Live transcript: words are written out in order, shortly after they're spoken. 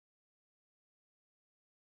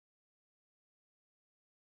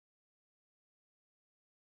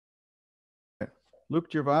Luke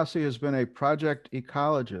Gervase has been a project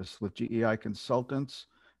ecologist with GEI Consultants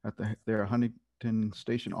at their Huntington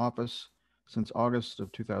Station office since August of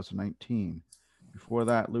 2019. Before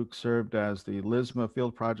that, Luke served as the LISMA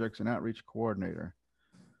Field Projects and Outreach Coordinator.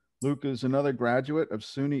 Luke is another graduate of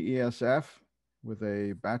SUNY ESF with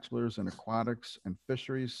a bachelor's in aquatics and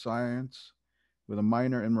fisheries science with a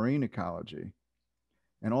minor in marine ecology,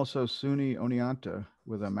 and also SUNY Oneonta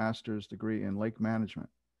with a master's degree in lake management.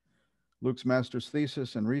 Luke's master's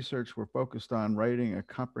thesis and research were focused on writing a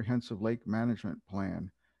comprehensive lake management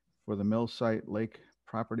plan for the Millsite Lake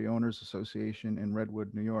Property Owners Association in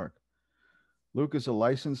Redwood, New York. Luke is a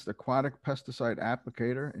licensed aquatic pesticide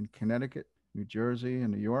applicator in Connecticut, New Jersey,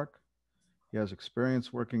 and New York. He has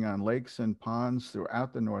experience working on lakes and ponds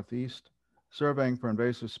throughout the Northeast, surveying for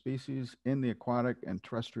invasive species in the aquatic and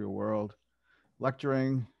terrestrial world,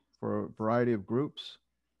 lecturing for a variety of groups,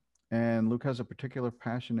 and Luke has a particular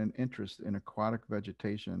passion and interest in aquatic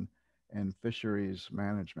vegetation and fisheries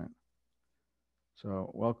management. So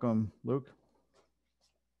welcome, Luke.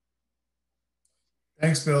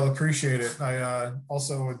 Thanks, Bill. Appreciate it. I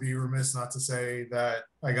also would be remiss not to say that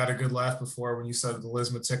I got a good laugh before when you said the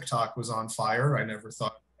LISMA TikTok was on fire. I never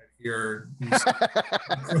thought I'd hear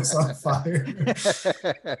it was on fire.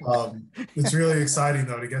 It's really exciting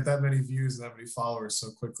though to get that many views and that many followers so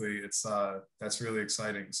quickly. It's that's really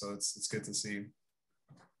exciting. So it's good to see.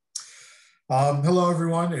 Hello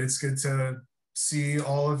everyone. It's good to see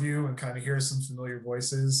all of you and kind of hear some familiar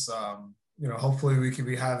voices. You know, hopefully we can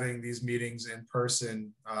be having these meetings in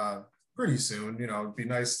person pretty soon. You know, it'd be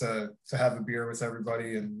nice to have a beer with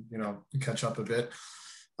everybody and, you know, catch up a bit.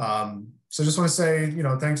 So just want to say, you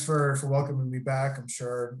know, thanks for welcoming me back. I'm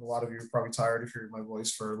sure a lot of you are probably tired of hearing my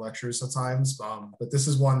voice for lectures at times, but this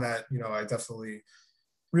is one that, you know, I definitely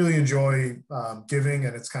really enjoy giving,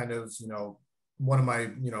 and it's kind of, you know, one of my,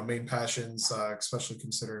 you know, main passions, especially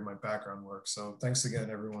considering my background work. So thanks again,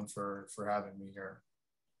 everyone, for having me here.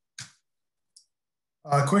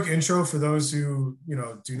 A quick intro for those who, you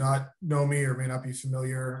know, do not know me or may not be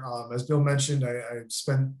familiar. As Bill mentioned, I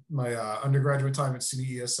spent my undergraduate time at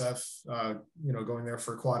SUNY ESF, you know, going there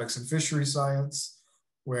for aquatics and fishery science,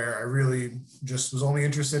 where I really just was only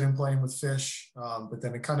interested in playing with fish, but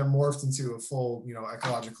then it kind of morphed into a full, you know,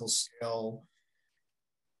 ecological scale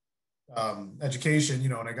education, you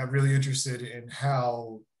know, and I got really interested in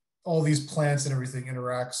how all these plants and everything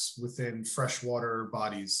interacts within freshwater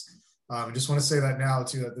bodies. I just want to say that now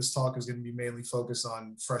too, that this talk is going to be mainly focused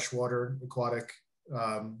on freshwater aquatic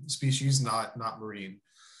species, not marine.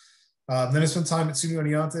 Then I spent time at SUNY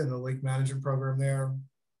Oneonta in the lake management program there.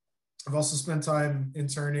 I've also spent time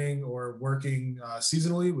interning or working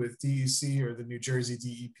seasonally with DEC, or the New Jersey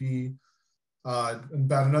DEP.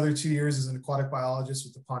 About another 2 years as an aquatic biologist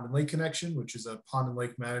with the Pond and Lake Connection, which is a pond and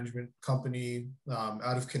lake management company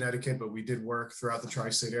out of Connecticut, but we did work throughout the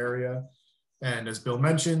tri-state area. And as Bill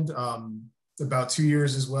mentioned, about 2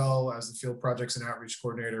 years as well as the Field Projects and Outreach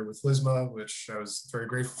Coordinator with LISMA, which I was very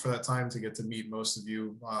grateful for that time to get to meet most of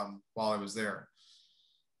you while I was there.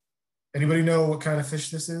 Anybody know what kind of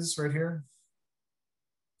fish this is right here?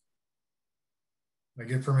 I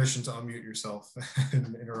give permission to unmute yourself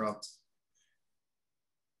and interrupt.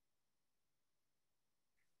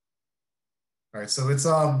 All right, so it's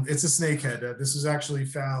a snakehead. This was actually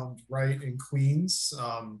found right in Queens,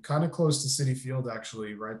 kind of close to City Field,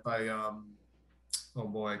 actually, right by, oh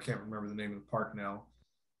boy, I can't remember the name of the park now.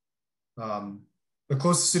 But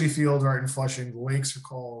close to City Field, right in Flushing. The lakes are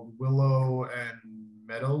called Willow and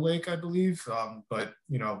Meadow Lake, I believe. But,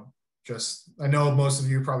 you know, just, I know most of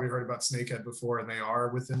you probably heard about snakehead before, and they are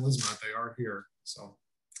within LISMA, they are here, so.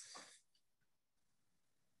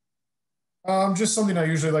 Just something I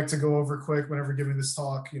usually like to go over quick whenever giving this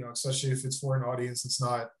talk, you know, especially if it's for an audience that's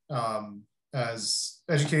not as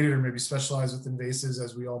educated or maybe specialized with invasives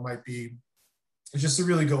as we all might be. It's just to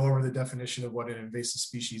really go over the definition of what an invasive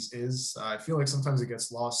species is. I feel like sometimes it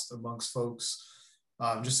gets lost amongst folks.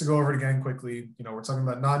 Just to go over it again quickly, you know, we're talking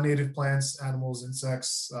about non-native plants, animals,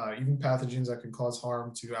 insects, even pathogens that can cause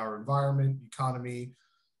harm to our environment, economy,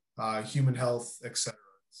 human health, etc.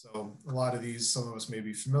 So a lot of these, some of us may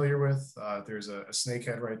be familiar with. There's a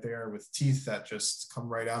snakehead right there with teeth that just come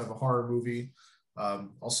right out of a horror movie.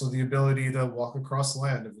 Also the ability to walk across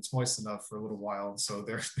land if it's moist enough for a little while. So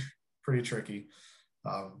they're pretty tricky.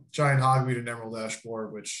 Giant hogweed and emerald ash borer,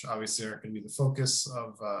 which obviously aren't going to be the focus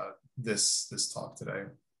of this talk today.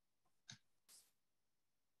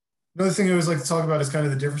 Another thing I always like to talk about is kind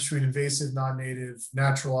of the difference between invasive, non-native,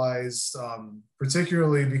 naturalized,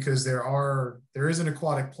 particularly because there is an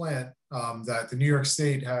aquatic plant that the New York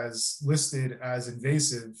State has listed as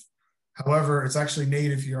invasive However, it's actually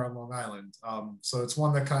native here on Long Island. So it's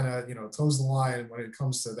one that kind of, toes the line when it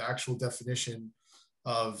comes to the actual definition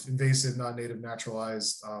of invasive, non-native,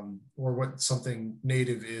 naturalized, or what something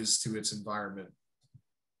native is to its environment.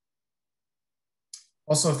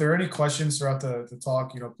 Also, if there are any questions throughout the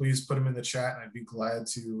talk, please put them in the chat and I'd be glad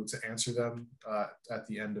to answer them at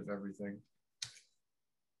the end of everything.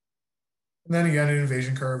 And then again, an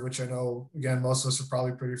invasion curve, which I know, again, most of us are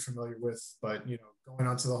probably pretty familiar with, but, going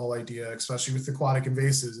on to the whole idea, especially with aquatic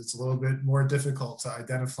invasives, it's a little bit more difficult to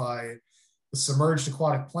identify the submerged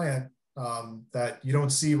aquatic plant that you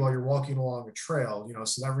don't see while you're walking along a trail,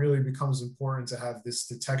 so that really becomes important to have this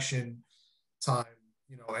detection time,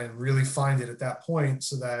 and really find it at that point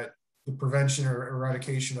so that the prevention or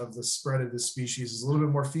eradication of the spread of this species is a little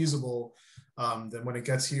bit more feasible than when it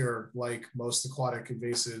gets here, like most aquatic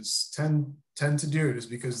invasives tend to do. It is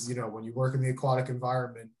because, when you work in the aquatic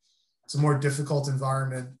environment, it's a more difficult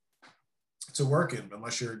environment to work in,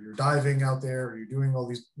 unless you're diving out there or you're doing all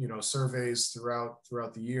these, surveys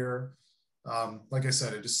throughout the year. Like I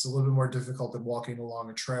said, it's just a little bit more difficult than walking along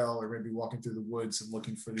a trail or maybe walking through the woods and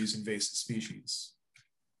looking for these invasive species.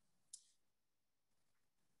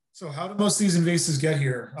 So how do most of these invasives get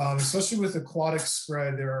here? Especially with aquatic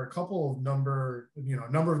spread, there are a number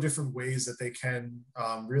of different ways that they can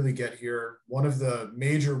really get here. One of the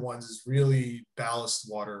major ones is really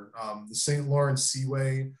ballast water. The St. Lawrence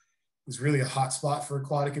Seaway is really a hot spot for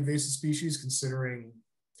aquatic invasive species, considering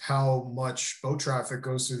how much boat traffic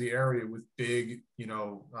goes through the area with big,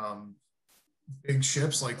 big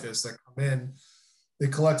ships like this that come in. They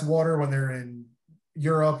collect water when they're in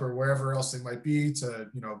Europe or wherever else they might be to,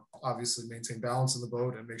 obviously maintain balance in the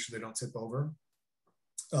boat and make sure they don't tip over.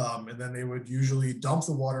 And then they would usually dump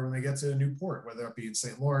the water when they get to a new port, whether it be in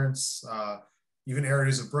St. Lawrence, even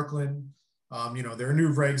areas of Brooklyn. There are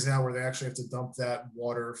new regs now where they actually have to dump that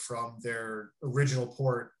water from their original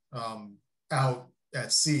port out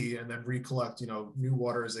at sea and then recollect, new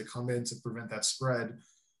water as they come in to prevent that spread.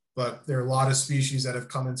 But there are a lot of species that have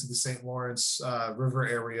come into the St. Lawrence River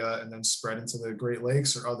area and then spread into the Great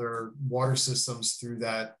Lakes or other water systems through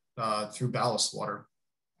that, through ballast water.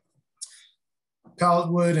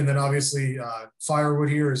 Pallet wood, and then obviously firewood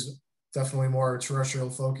here is definitely more terrestrial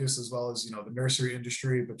focus, as well as, the nursery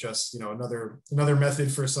industry, but just, another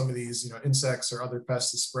method for some of these, insects or other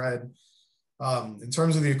pests to spread. In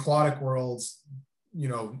terms of the aquatic world,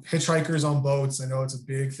 hitchhikers on boats. I know it's a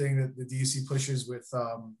big thing that the DEC pushes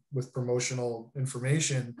with promotional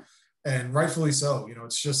information, and rightfully so.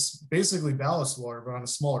 It's just basically ballast water, but on a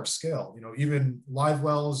smaller scale. Even live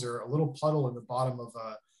wells or a little puddle in the bottom of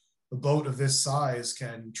a boat of this size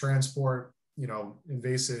can transport,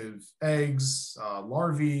 invasive eggs,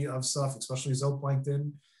 larvae of stuff, especially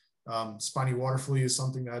zooplankton. Spiny water flea is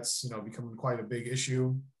something that's, becoming quite a big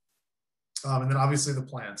issue. And then obviously the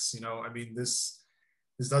plants,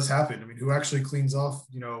 this does happen. Who actually cleans off,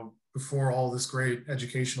 before all this great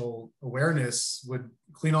educational awareness would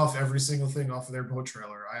clean off every single thing off of their boat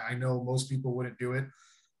trailer? I know most people wouldn't do it.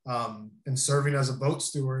 And serving as a boat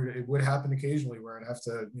steward, it would happen occasionally where I'd have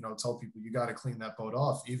to, tell people, you got to clean that boat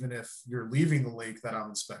off, even if you're leaving the lake that I'm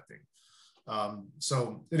inspecting.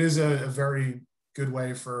 So it is a very good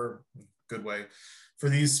way for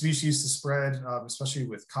these species to spread, especially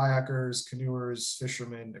with kayakers, canoers,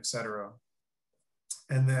 fishermen, etc.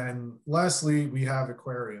 And then lastly, we have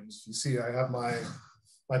aquariums. You see, I have my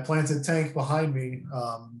planted tank behind me,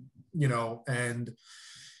 and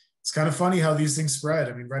it's kind of funny how these things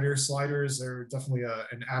spread. Red ear sliders are definitely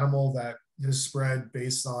an animal that has spread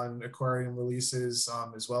based on aquarium releases,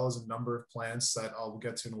 as well as a number of plants that I'll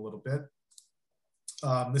get to in a little bit.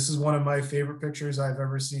 This is one of my favorite pictures I've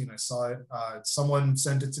ever seen. I saw it. Someone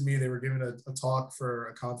sent it to me. They were giving a talk for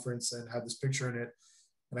a conference and had this picture in it.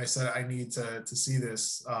 And I said, I need to see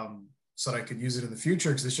this so that I could use it in the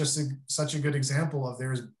future, because it's just such a good example of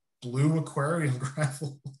there's blue aquarium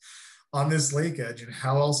gravel on this lake edge. And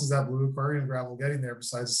how else is that blue aquarium gravel getting there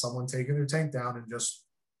besides someone taking their tank down and just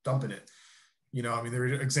dumping it? There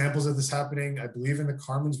are examples of this happening, I believe, in the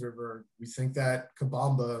Carmen's River. We think that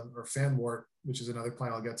kabamba or fanwort, which is another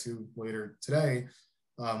plant I'll get to later today,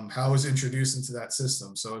 how is introduced into that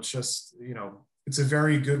system. So it's just, it's a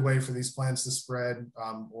very good way for these plants to spread,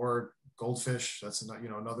 or goldfish. That's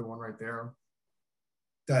another one right there,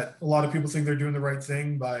 that a lot of people think they're doing the right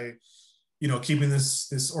thing by, keeping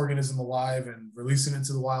this organism alive and releasing it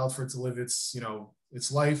into the wild for it to live its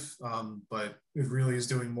life. But it really is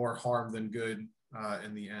doing more harm than good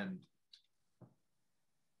in the end.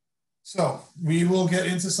 So we will get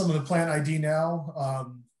into some of the plant ID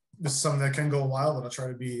now. This is something that can go a while, but I'll try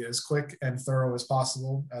to be as quick and thorough as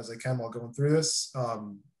possible as I can while going through this.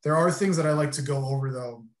 There are things that I like to go over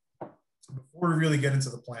though, before we really get into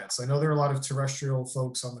the plants. I know there are a lot of terrestrial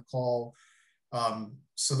folks on the call.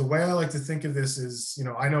 So the way I like to think of this is,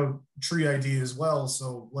 I know tree ID as well.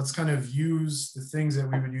 So let's kind of use the things that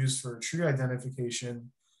we would use for tree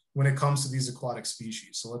identification when it comes to these aquatic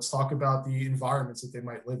species. So let's talk about the environments that they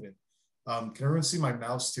might live in. Can everyone see my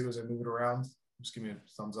mouse too as I move it around? Just give me a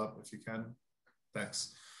thumbs up if you can.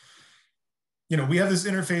 Thanks. We have this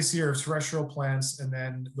interface here of terrestrial plants and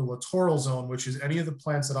then the littoral zone, which is any of the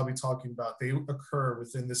plants that I'll be talking about, they occur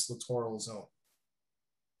within this littoral zone.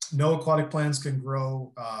 No aquatic plants can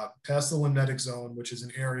grow past the limnetic zone, which is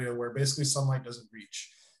an area where basically sunlight doesn't reach.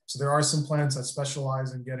 So there are some plants that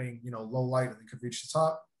specialize in getting, low light and they could reach the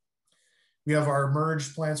top. We have our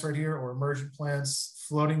emerged plants right here, or emergent plants,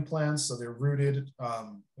 floating plants, so they're rooted,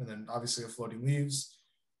 and then obviously have floating leaves.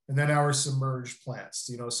 And then our submerged plants,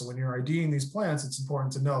 so when you're IDing these plants, it's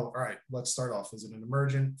important to know, all right, let's start off. Is it an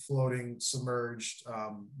emergent, floating, submerged?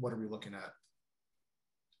 What are we looking at?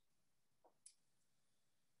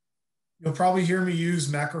 You'll probably hear me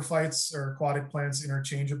use macrophytes or aquatic plants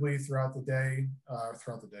interchangeably throughout the day,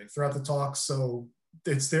 throughout the talk. So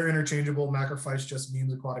they're interchangeable. Macrophytes just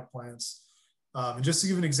means aquatic plants. And just to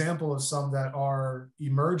give an example of some that are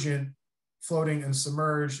emergent, floating, and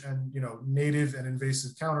submerged, and native and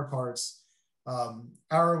invasive counterparts.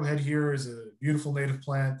 Arrowhead here is a beautiful native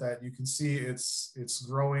plant that you can see it's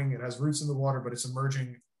growing. It has roots in the water, but it's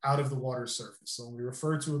emerging out of the water surface. So when we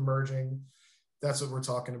refer to emerging, that's what we're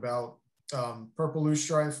talking about. Purple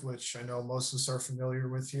loosestrife, which I know most of us are familiar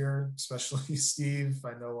with here, especially Steve.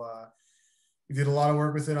 I know we did a lot of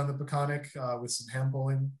work with it on the Peconic with some hand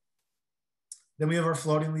pulling. Then we have our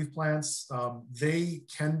floating leaf plants. They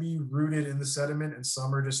can be rooted in the sediment and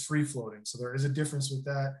some are just free floating. So there is a difference with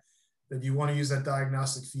that you want to use that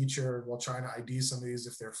diagnostic feature while trying to ID some of these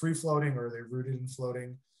if they're free floating or they're rooted and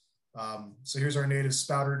floating. So here's our native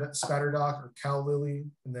spatterdock or cow lily,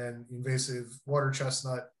 and then invasive water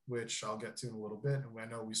chestnut, which I'll get to in a little bit. And I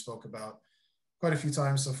know we spoke about quite a few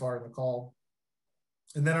times so far in the call.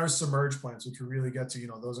 And then our submerged plants, which we really get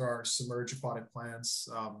to, those are our submerged aquatic plants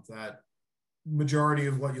that majority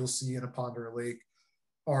of what you'll see in a pond or a lake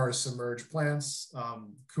are submerged plants.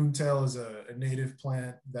 Coontail is a native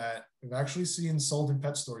plant that we've actually seen sold in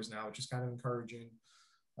pet stores now, which is kind of encouraging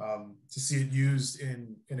to see it used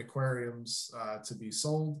in aquariums to be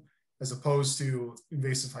sold, as opposed to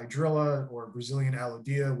invasive hydrilla or Brazilian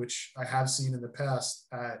alodea, which I have seen in the past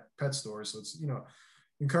at pet stores. So it's,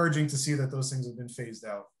 encouraging to see that those things have been phased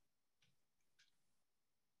out.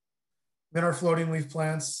 Then our floating leaf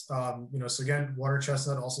plants, so again, water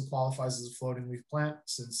chestnut also qualifies as a floating leaf plant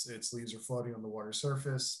since its leaves are floating on the water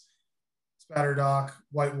surface. Spatterdock,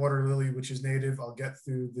 white water lily, which is native. I'll get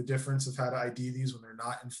through the difference of how to ID these when they're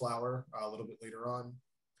not in flower a little bit later on.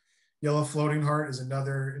 Yellow floating heart is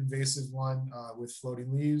another invasive one with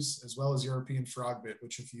floating leaves, as well as European frogbit,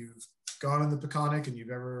 which if you've gone on the Peconic and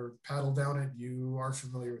you've ever paddled down it, you are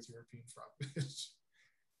familiar with European frogbit.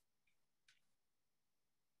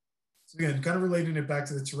 So again, kind of relating it back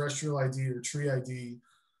to the terrestrial ID or tree ID,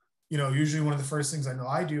 usually one of the first things I know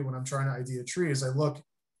I do when I'm trying to ID a tree is I look,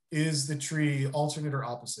 is the tree alternate or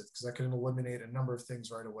opposite? Because that can eliminate a number of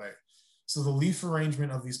things right away. So the leaf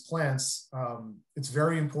arrangement of these plants, it's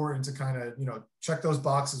very important to kind of, check those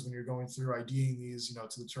boxes when you're going through IDing these,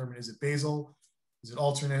 to determine, is it basal, is it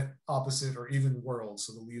alternate, opposite, or even whorled?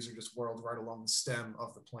 So the leaves are just whorled right along the stem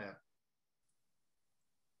of the plant.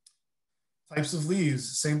 Types of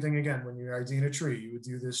leaves, same thing again, when you're IDing a tree, you would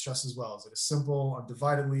do this just as well. Is it a simple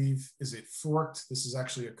undivided leaf? Is it forked? This is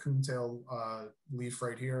actually a coontail leaf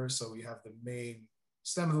right here. So we have the main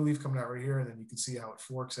stem of the leaf coming out right here, and then you can see how it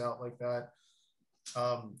forks out like that.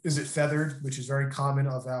 Is it feathered, which is very common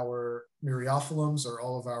of our myriophyllums or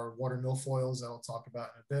all of our water milfoils that I'll talk about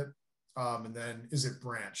in a bit. And then is it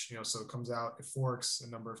branched? So it comes out, it forks a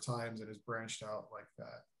number of times and is branched out like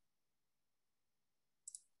that.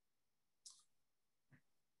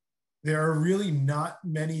 There are really not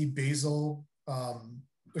many basal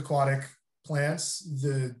aquatic plants.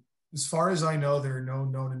 As far as I know, there are no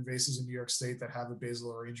known invasives in New York State that have a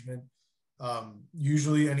basal arrangement.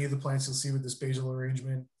 Usually any of the plants you'll see with this basal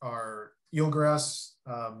arrangement are eelgrass,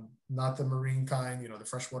 not the marine kind, the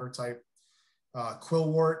freshwater type.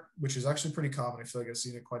 Quillwort, which is actually pretty common. I feel like I've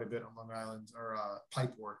seen it quite a bit on Long Island, or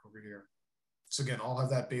pipewort over here. So again, all have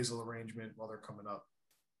that basal arrangement while they're coming up.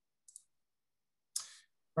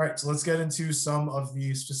 All right, so let's get into some of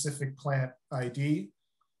the specific plant ID.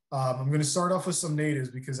 I'm going to start off with some natives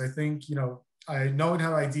because I think, knowing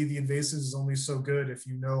how to ID the invasives is only so good if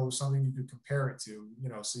you know something you could compare it to,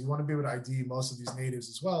 so you want to be able to ID most of these natives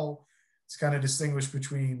as well kind of distinguish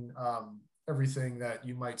between everything that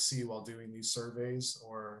you might see while doing these surveys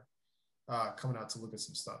or coming out to look at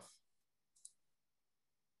some stuff.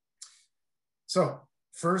 So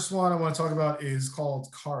first one I want to talk about is called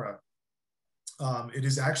Cara. It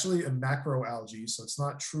is actually a macroalgae, so it's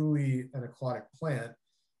not truly an aquatic plant.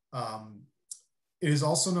 It is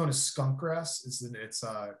also known as skunk grass. It's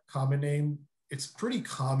a common name. It's pretty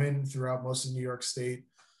common throughout most of New York State.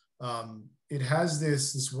 It has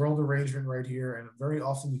this whorled arrangement right here, and very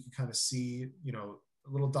often you can kind of see, you know,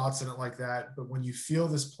 little dots in it like that. But when you feel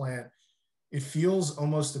this plant, it feels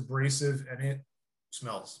almost abrasive, and it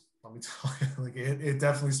smells. Let me tell you, like it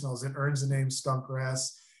definitely smells. It earns the name skunk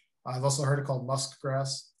grass. I've also heard it called musk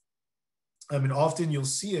grass. I mean, often you'll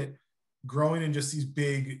see it growing in just these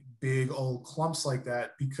big old clumps like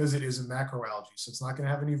that because it is a macroalgae. So it's not going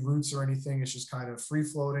to have any roots or anything. It's just kind of free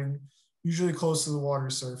floating, usually close to the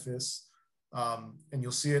water surface. And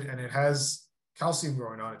you'll see it, and it has calcium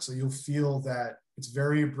growing on it. So you'll feel that it's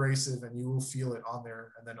very abrasive, and you will feel it on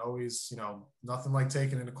there. And then always, you know, nothing like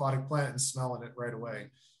taking an aquatic plant and smelling it right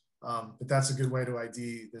away. But that's a good way to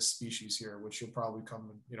ID this species here, which you'll probably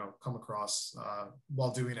come across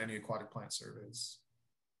while doing any aquatic plant surveys.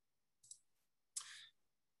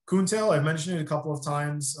 Coontail, I've mentioned it a couple of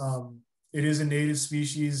times. It is a native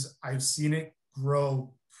species. I've seen it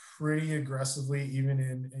grow pretty aggressively, even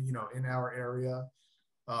in our area.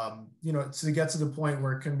 To get to the point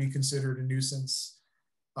where it can be considered a nuisance.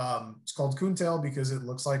 It's called coontail because it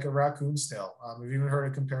looks like a raccoon's tail. We've even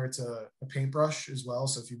heard it compared to a paintbrush as well.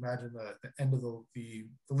 So if you imagine the end of the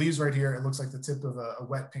leaves right here, it looks like the tip of a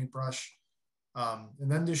wet paintbrush.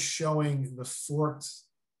 And then just showing the forked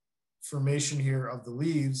formation here of the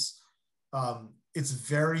leaves, it's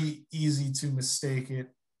very easy to mistake it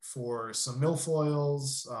for some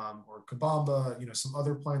milfoils or kabamba, some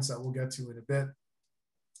other plants that we'll get to in a bit,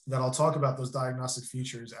 that I'll talk about those diagnostic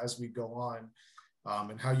features as we go on.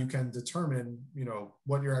 And how you can determine,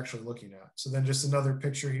 what you're actually looking at. So then just another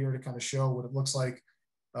picture here to kind of show what it looks like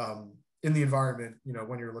in the environment,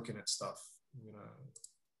 when you're looking at stuff. I'm gonna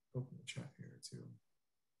open the chat here too.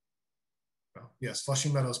 Oh, yes,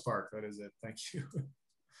 Flushing Meadows Park, that is it, thank you.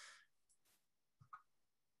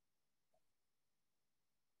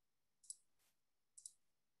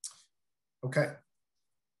 Okay,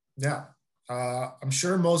 now, I'm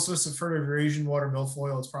sure most of us have heard of Eurasian water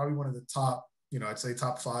milfoil. It's probably one of the top, I'd say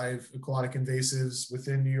top 5 aquatic invasives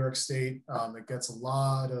within New York State. It gets a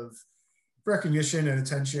lot of recognition and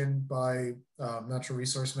attention by natural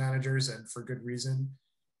resource managers, and for good reason.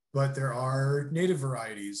 But there are native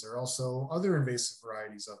varieties. There are also other invasive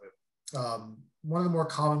varieties of it. One of the more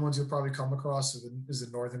common ones you'll probably come across is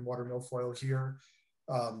the northern water milfoil here.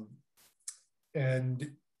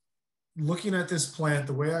 And looking at this plant,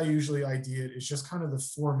 the way I usually ID it is just kind of the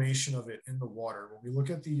formation of it in the water. When we look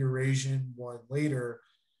at the Eurasian one later,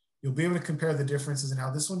 you'll be able to compare the differences in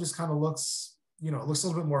how this one just kind of looks, it looks a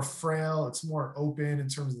little bit more frail. It's more open in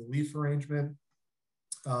terms of the leaf arrangement.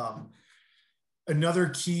 Another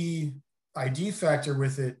key ID factor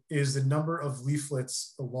with it is the number of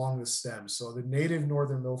leaflets along the stem. So the native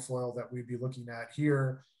northern milfoil that we'd be looking at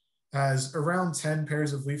here has around 10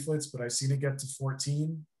 pairs of leaflets, but I've seen it get to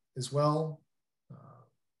 14 as well.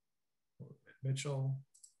 Mitchell.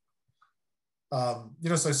 So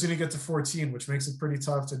I've seen it get to 14, which makes it pretty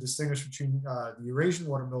tough to distinguish between the Eurasian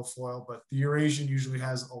water milfoil, but the Eurasian usually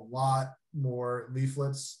has a lot more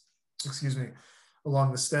leaflets,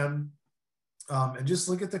 along the stem. And just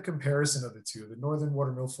look at the comparison of the two. The northern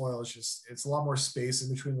water milfoil is it's a lot more space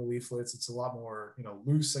in between the leaflets. It's a lot more,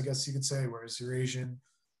 loose, I guess you could say, whereas Eurasian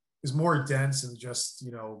is more dense and just,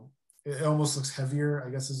 it almost looks heavier, I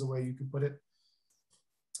guess is the way you could put it.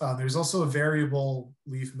 There's also a variable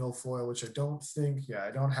leaf milfoil, which I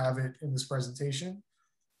don't have it in this presentation.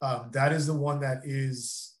 That is the one that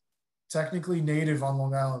is technically native on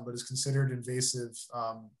Long Island, but is considered invasive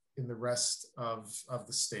in the rest of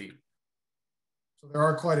the state. So there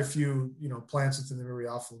are quite a few, plants within the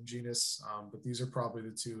Myriophyllum genus, but these are probably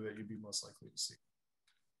the two that you'd be most likely to see.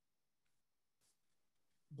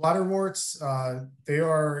 Bladderworts, they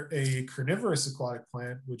are a carnivorous aquatic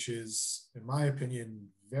plant, which is, in my opinion,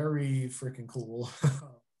 very freaking cool.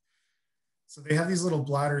 So they have these little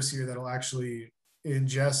bladders here that'll actually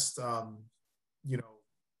ingest,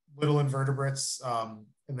 little invertebrates,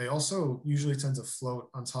 and they also usually tend to float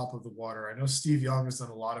on top of the water. I know Steve Young has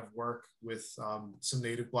done a lot of work with some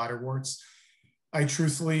native bladderworts. I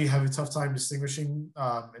truthfully have a tough time distinguishing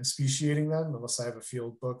and speciating them unless I have a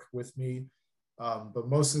field book with me. But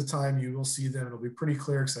most of the time you will see them. It'll be pretty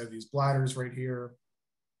clear because I have these bladders right here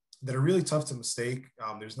that are really tough to mistake.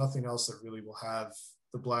 There's nothing else that really will have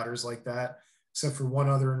the bladders like that, except for one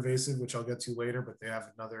other invasive, which I'll get to later, but they have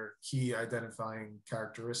another key identifying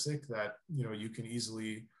characteristic that, you know, you can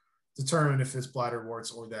easily determine if it's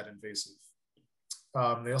bladderworts or that invasive.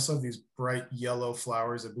 They also have these bright yellow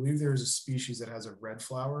flowers. I believe there's a species that has a red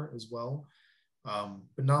flower as well,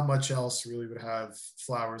 but not much else really would have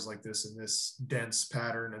flowers like this in this dense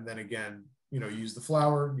pattern. And then again, you know, use the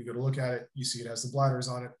flower, you go to look at it, you see it has the bladders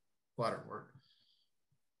on it, bladderwort.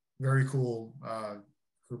 Very cool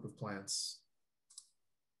group of plants.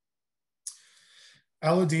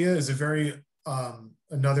 Alodea is a very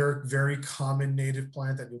another very common native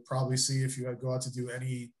plant that you'll probably see if you go out to do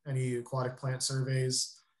any aquatic plant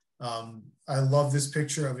surveys. I love this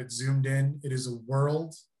picture of it zoomed in. It is a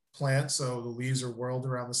whorled plant, so the leaves are whorled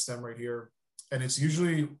around the stem right here, and it's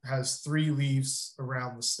usually has 3 leaves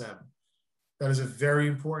around the stem. That is a very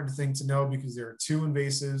important thing to know because there are 2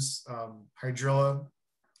 invasives, Hydrilla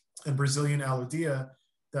and Brazilian Alodea,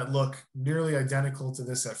 that look nearly identical to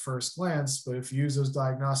this at first glance, but if you use those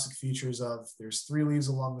diagnostic features of there's 3 leaves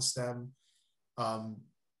along the stem,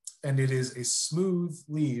 and it is a smooth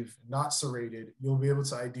leaf, not serrated, you'll be able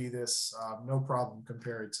to ID this no problem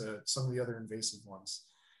compared to some of the other invasive ones.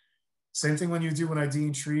 Same thing when you do when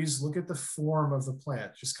IDing trees, look at the form of the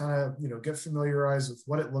plant. Just kind of, you know, get familiarized with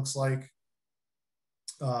what it looks like.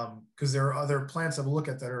 Because there are other plants that we'll look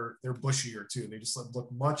at that they're bushier too. They just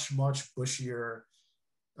look much, much bushier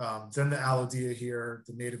than the Alodea here,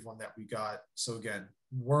 the native one that we got. So again,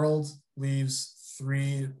 whorled leaves,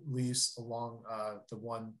 3 leaves along the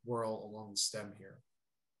one whorl along the stem here.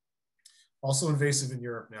 Also invasive in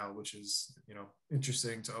Europe now, which is, you know,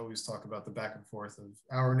 interesting to always talk about the back and forth of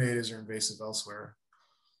our natives are invasive elsewhere.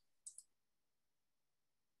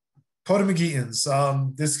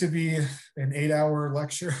 Potamogetans. This could be an 8-hour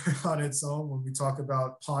lecture on its own when we talk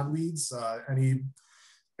about pondweeds.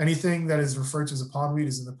 Anything that is referred to as a pondweed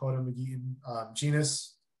is in the Potamogeton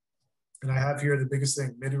genus. And I have here the biggest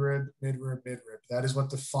thing, midrib, midrib, midrib. That is what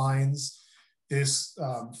defines this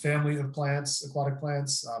family of plants, aquatic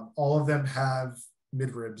plants. All of them have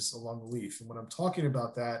midribs along the leaf. And when I'm talking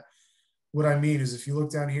about that, what I mean is if you look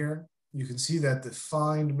down here, you can see that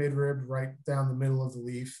defined midrib right down the middle of the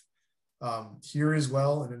leaf. Here as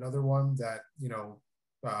well, and another one that, you know,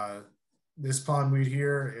 this pondweed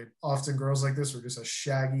here, it often grows like this, or just a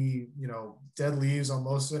shaggy, you know, dead leaves on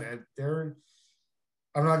most of it. And they're,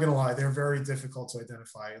 I'm not gonna lie, they're very difficult to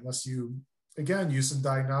identify unless you, again, use some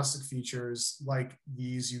diagnostic features like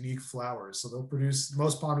these unique flowers. So they'll produce,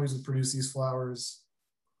 most pondweeds will produce these flowers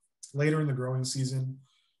later in the growing season.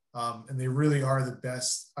 And they really are the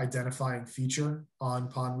best identifying feature on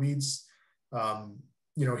pondweeds.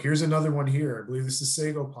 You know, here's another one here. I believe this is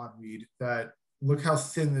sago pondweed that, look how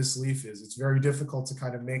thin this leaf is. It's very difficult to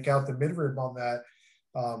kind of make out the midrib on that.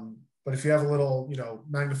 But if you have a little, you know,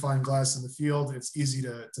 magnifying glass in the field, it's easy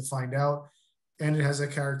to find out. And it has a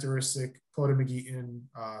characteristic Potamogeton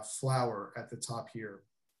flower at the top here.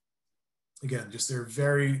 Again, just they're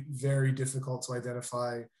very, very difficult to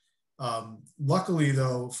identify. Luckily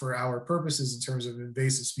though, for our purposes in terms of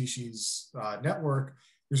invasive species network,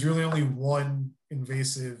 there's really only one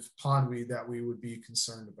invasive pondweed that we would be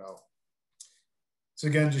concerned about. So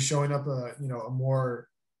again, just showing up a, you know, a more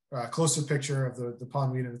closer picture of the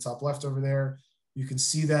pondweed in the top left over there. You can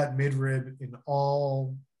see that midrib in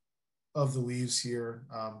all of the leaves here,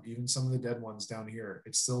 even some of the dead ones down here.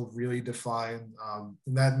 It's still really defined.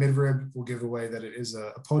 And that midrib will give away that it is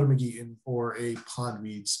a Potamogeton or a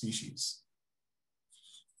pondweed species.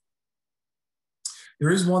 There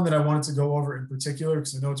is one that I wanted to go over in particular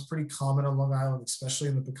because I know it's pretty common on Long Island, especially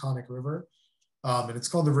in the Peconic River. And it's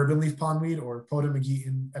called the ribbon leaf pondweed or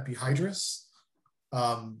Potamogeton epihydrus.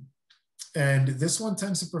 And this one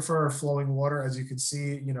tends to prefer flowing water. As you can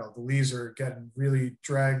see, you know, the leaves are getting really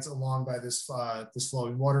dragged along by this, this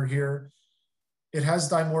flowing water here. It has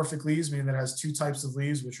dimorphic leaves, meaning that it has 2 types of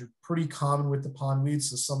leaves, which are pretty common with the pondweed.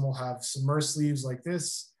 So some will have submersed leaves like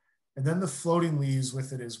this, and then the floating leaves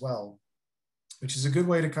with it as well, which is a good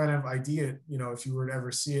way to kind of ID it, you know, if you were to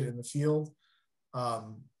ever see it in the field.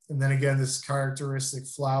 And then again, this characteristic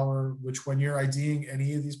flower, which when you're IDing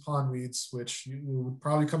any of these pondweeds, which you would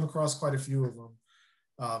probably come across quite a few of them,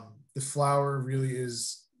 the flower really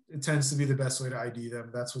is, it tends to be the best way to ID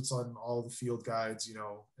them. That's what's on all the field guides, you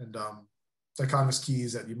know, and dichotomous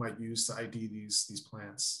keys that you might use to ID these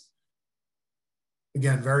plants.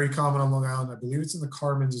 Again, very common on Long Island. I believe it's in the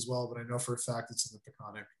Carmens as well, but I know for a fact it's in the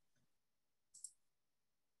Peconic.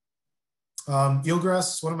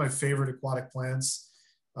 Eelgrass is one of my favorite aquatic plants.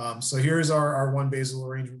 So here's our one basal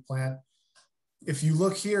arrangement plant. if you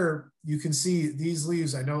look here, you can see these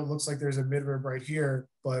leaves. I know it looks like there's a midrib right here,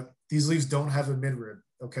 but these leaves don't have a midrib.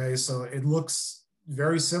 Okay, so it looks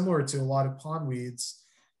very similar to a lot of pond weeds.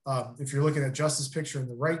 If you're looking at just this picture in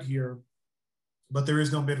the right here, but there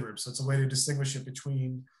is no midrib. So it's a way to distinguish it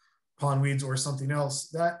between pond weeds or something else.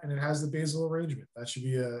 That, and it has the basal arrangement. That should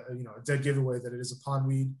be a dead giveaway that it is a pond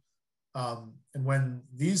weed. And when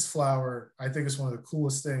these flower, I think it's one of the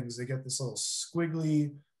coolest things. They get this little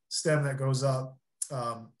squiggly stem that goes up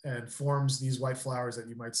and forms these white flowers that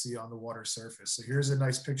you might see on the water surface. So here's a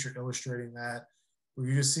nice picture illustrating that, where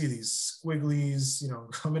you just see these squigglies,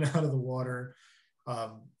 coming out of the water.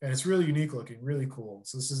 And it's really unique looking, really cool.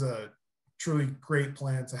 So this is a truly great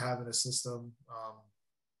plant to have in a system,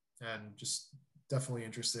 and just definitely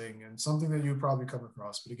interesting and something that you would probably come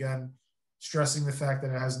across. But again, stressing the fact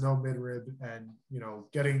that it has no midrib, and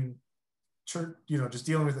just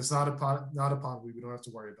dealing with it's not a pond weed. We don't have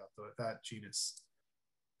to worry about that genus.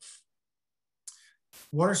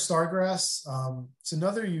 Water stargrass. It's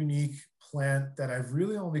another unique plant that I've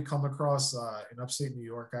really only come across in upstate New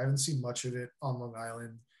York. I haven't seen much of it on Long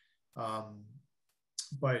Island,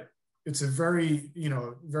 but it's a very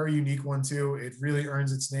unique one too. It really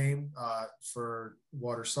earns its name for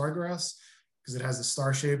water stargrass because it has a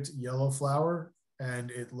star-shaped yellow flower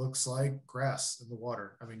and it looks like grass in the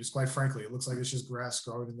water. I mean, just quite frankly, it looks like it's just grass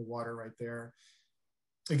growing in the water right there.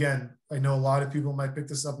 Again, I know a lot of people might pick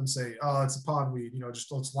this up and say, oh, it's a pondweed,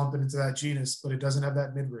 just let's lump it into that genus, but it doesn't have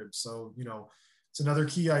that midrib. So, it's another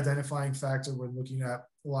key identifying factor when looking at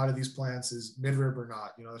a lot of these plants is midrib or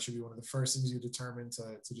not. That should be one of the first things you determine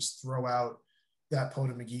to just throw out that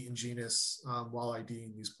Potamogeton genus while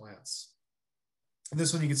IDing these plants. And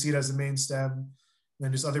this one, you can see it has the main stem, and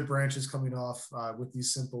then just other branches coming off with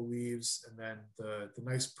these simple leaves, and then the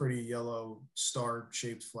nice pretty yellow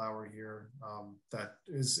star-shaped flower here.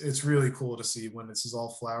 It's really cool to see when this is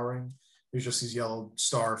all flowering. There's just these yellow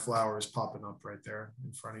star flowers popping up right there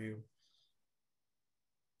in front of you.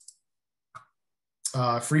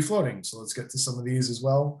 Free floating. So let's get to some of these as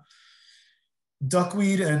well.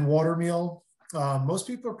 Duckweed and watermeal. Most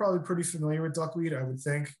people are probably pretty familiar with duckweed, I would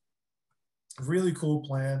think. Really cool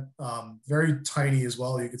plant, very tiny as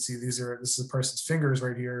well. You can see this is a person's fingers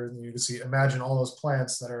right here, and you can see, imagine all those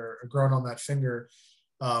plants that are grown on that finger.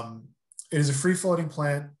 It is a free floating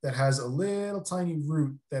plant that has a little tiny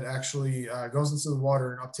root that actually goes into the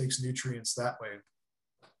water and uptakes nutrients that way.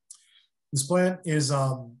 This plant is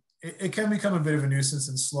it can become a bit of a nuisance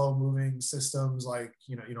in slow moving systems like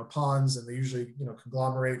ponds, and they usually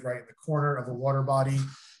conglomerate right in the corner of a water body.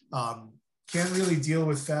 Can't really deal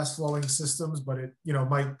with fast flowing systems, but it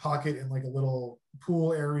might pocket in like a little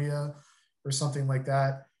pool area or something like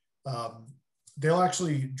that. They'll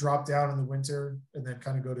actually drop down in the winter and then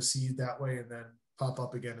kind of go to seed that way, and then pop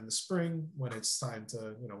up again in the spring when it's time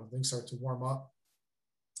to when things start to warm up.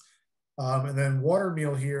 And then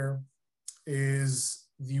watermeal here is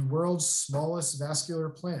the world's smallest vascular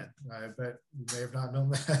plant. I bet you may have not known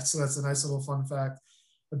that. So that's a nice little fun fact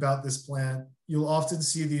about this plant. You'll often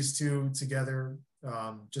see these two together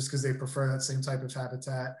just because they prefer that same type of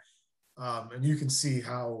habitat. And you can see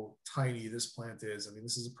how tiny this plant is. I mean,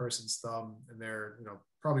 this is a person's thumb, and they're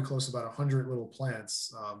probably close to about 100 little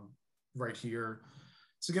plants right here.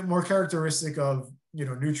 So get more characteristic of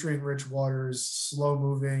nutrient-rich waters,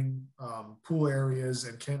 slow-moving pool areas,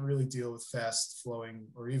 and can't really deal with fast-flowing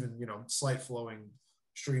or even slight-flowing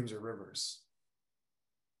streams or rivers.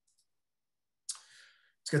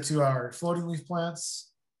 Let's get to our floating leaf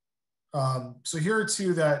plants. So here are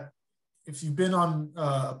two that, if you've been on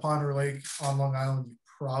a pond or lake on Long Island, you've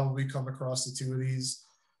probably come across the two of these.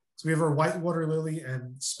 So we have our white water lily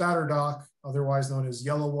and spatterdock, otherwise known as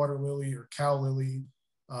yellow water lily or cow lily.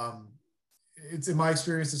 It's, in my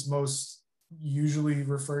experience, it's most usually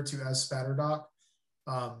referred to as spatterdock.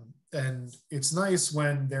 And it's nice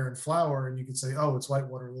when they're in flower and you can say, oh, it's white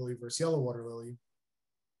water lily versus yellow water lily.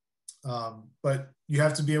 But you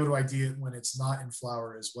have to be able to ID it when it's not in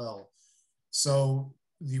flower as well. So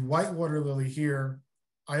the white water lily here,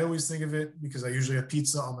 I always think of it because I usually have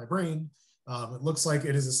pizza on my brain. It looks like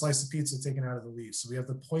it is a slice of pizza taken out of the leaf. So we have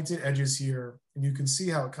the pointed edges here, and you can see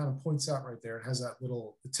how it kind of points out right there. It has that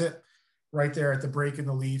little tip right there at the break in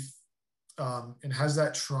the leaf, and has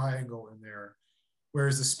that triangle in there.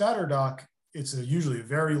 Whereas the spatterdock, it's usually a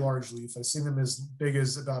very large leaf. I've seen them as big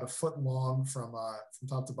as about 1 foot long from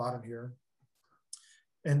top to bottom here.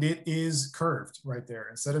 And it is curved right there.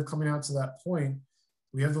 Instead of coming out to that point,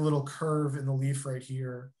 we have the little curve in the leaf right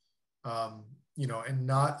here, and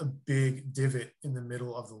not a big divot in the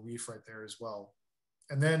middle of the leaf right there as well.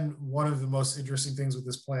 And then one of the most interesting things with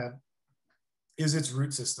this plant is its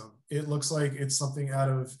root system. It looks like it's something out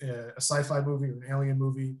of a sci-fi movie or an alien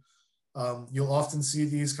movie. You'll often see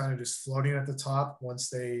these kind of just floating at the top once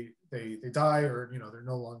they die, or they're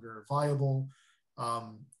no longer viable,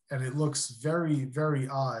 and it looks very, very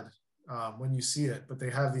odd when you see it. But they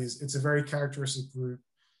have these. It's a very characteristic root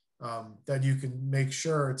that you can make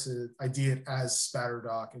sure to ID it as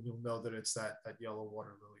spatterdock, and you'll know that it's that yellow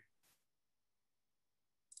water lily.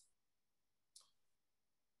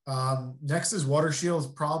 Next is water shields,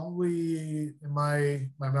 probably in my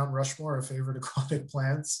Mount Rushmore of favorite aquatic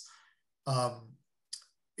plants.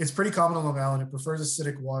 It's pretty common on Long Island. It prefers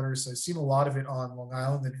acidic water, so I've seen a lot of it on Long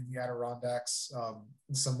Island and in the Adirondacks,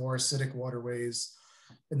 in some more acidic waterways.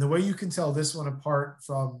 And the way you can tell this one apart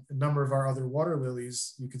from a number of our other water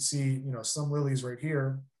lilies, you can see, some lilies right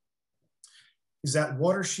here, is that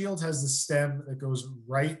water shield has the stem that goes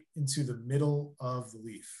right into the middle of the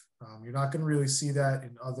leaf. You're not going to really see that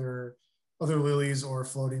in other lilies or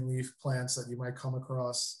floating leaf plants that you might come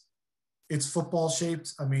across. It's football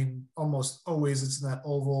shaped. I mean, almost always it's in that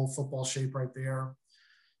oval football shape right there.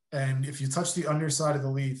 And if you touch the underside of the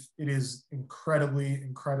leaf, it is incredibly,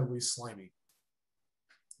 incredibly slimy.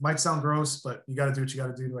 Might sound gross, but you got to do what you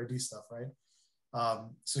got to do to ID stuff, right?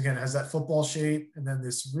 So again, it has that football shape, and then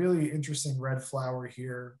this really interesting red flower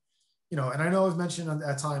here. And I know I've mentioned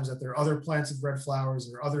at times that there are other plants with red flowers,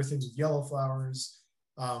 there are other things with yellow flowers,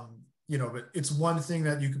 but it's one thing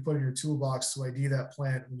that you can put in your toolbox to ID that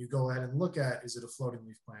plant when you go ahead and look at, is it a floating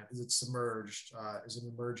leaf plant? Is it submerged? Is it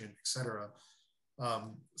emergent, etc.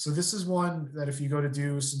 So this is one that if you go to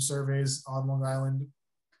do some surveys on Long Island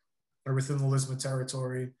or within the Lisbon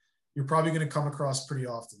territory, you're probably going to come across pretty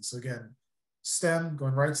often. So again, stem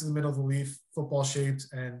going right to the middle of the leaf, football shaped,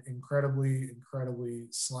 and incredibly, incredibly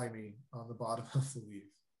slimy on the bottom of the leaf.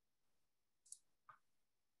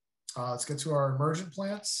 Let's get to our emergent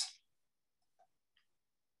plants.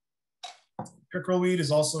 Pickerelweed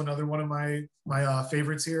is also another one of my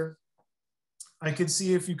favorites here. I could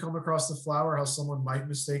see, if you come across the flower, how someone might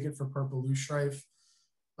mistake it for purple loosestrife.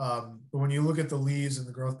 But when you look at the leaves and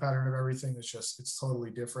the growth pattern of everything, it's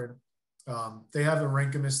totally different. They have a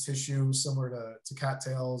rankimous tissue similar to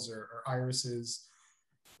cattails or irises.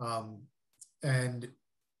 And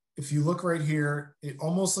if you look right here, it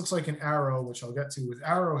almost looks like an arrow, which I'll get to with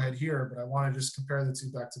arrowhead here, but I want to just compare the two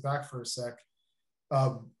back to back for a sec.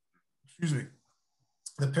 Excuse me.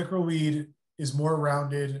 The pickerelweed is more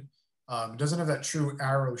rounded. It doesn't have that true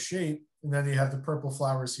arrow shape. And then you have the purple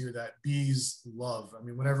flowers here that bees love. I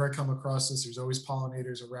mean, whenever I come across this, there's always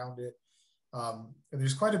pollinators around it. And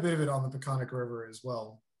there's quite a bit of it on the Peconic River as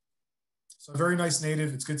well. So a very nice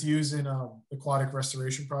native. It's good to use in aquatic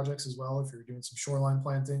restoration projects as well, if you're doing some shoreline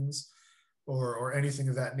plantings or anything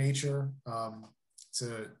of that nature. It's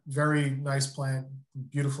a very nice plant,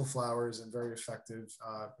 beautiful flowers, and very effective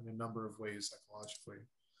in a number of ways ecologically.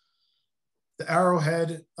 The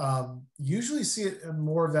arrowhead, usually see it in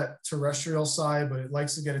more of that terrestrial side, but it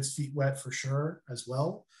likes to get its feet wet for sure as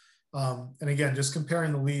well. And again, just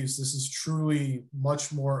comparing the leaves, this is truly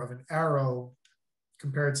much more of an arrow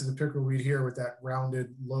compared to the pickerelweed here with that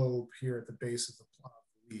rounded lobe here at the base of the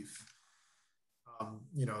leaf.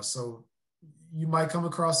 So you might come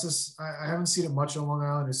across this. I haven't seen it much on Long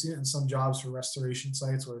Island. I see it in some jobs for restoration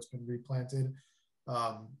sites where it's been replanted,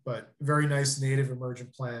 but very nice native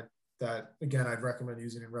emergent plant that, again, I'd recommend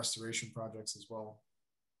using in restoration projects as well.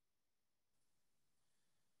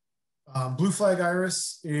 Blue flag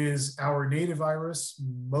iris is our native iris.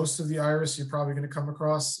 Most of the iris you're probably going to come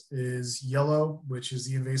across is yellow, which is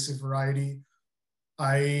the invasive variety.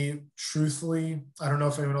 Truthfully, I don't know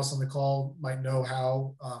if anyone else on the call might know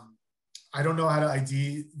how. I don't know how to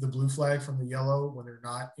ID the blue flag from the yellow when they're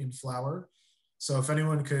not in flower. So if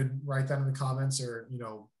anyone could write that in the comments, or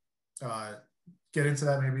get into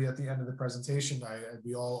that maybe at the end of the presentation, I'd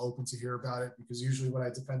be all open to hear about it, because usually what I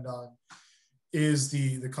depend on is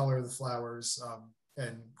the color of the flowers.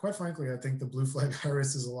 And quite frankly, I think the blue flag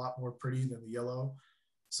iris is a lot more pretty than the yellow.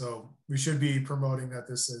 So we should be promoting that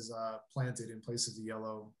this is planted in place of the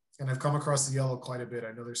yellow. And I've come across the yellow quite a bit.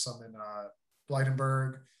 I know there's some in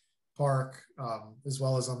Blydenburg Park, as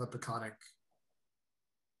well as on the Peconic.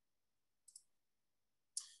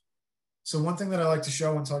 So one thing that I like to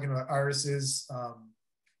show when talking about irises,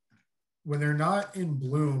 when they're not in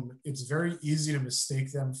bloom, it's very easy to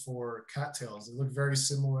mistake them for cattails. They look very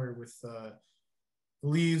similar with the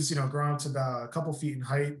leaves, growing up to about a couple feet in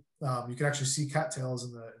height. You can actually see cattails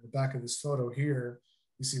in the back of this photo here.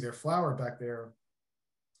 You see their flower back there,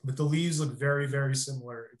 but the leaves look very, very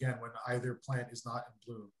similar, again, when either plant is not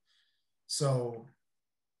in bloom. So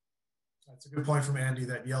That's a good point from Andy,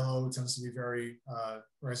 that yellow tends to be very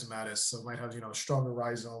rhizomatous, so it might have, stronger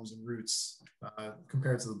rhizomes and roots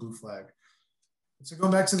compared to the blue flag. So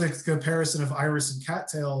going back to the comparison of iris and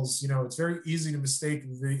cattails, it's very easy to mistake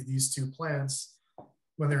these two plants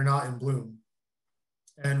when they're not in bloom.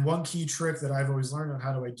 And one key trick that I've always learned on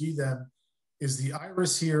how to ID them is the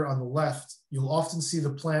iris here on the left. You'll often see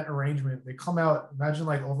the plant arrangement. They come out, imagine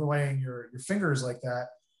like overlaying your fingers like that,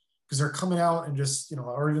 because they're coming out and just,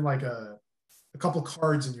 or even like a couple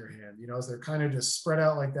cards in your hand, as they're kind of just spread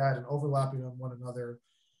out like that and overlapping on one another.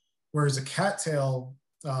 Whereas a cattail,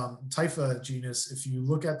 Typha genus, if you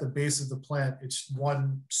look at the base of the plant, it's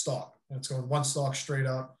one stalk, and it's going one stalk straight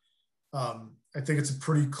up. I think it's a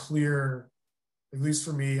pretty clear, at least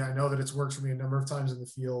for me, I know that it's worked for me a number of times in the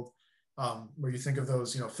field, where you think of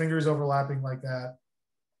those, fingers overlapping like that,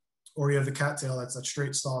 or you have the cattail, that's that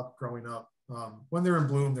straight stalk growing up. When they're in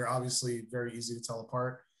bloom, they're obviously very easy to tell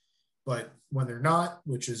apart, but when they're not,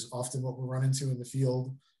 which is often what we run into in the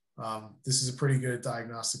field, this is a pretty good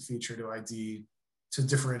diagnostic feature to ID, to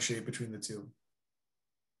differentiate between the two.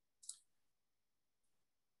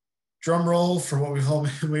 Drum roll for what we've all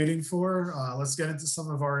been waiting for. Let's get into some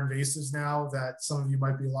of our invasives now that some of you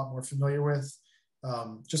might be a lot more familiar with.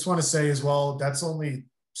 Just want to say as well, that's only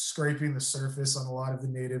scraping the surface on a lot of the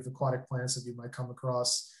native aquatic plants that you might come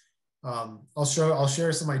across. I'll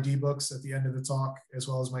share some ID books at the end of the talk, as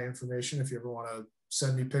well as my information. If you ever want to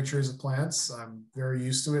send me pictures of plants, I'm very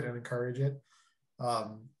used to it and encourage it.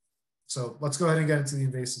 So let's go ahead and get into the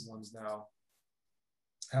invasive ones now.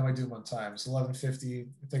 How am I doing on time? It's 11:50.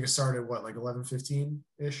 I think I started what, like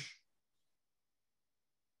 11:15-ish?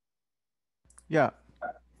 Yeah.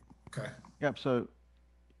 Okay. Yep. So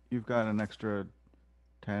you've got an extra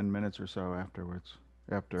 10 minutes or so afterwards,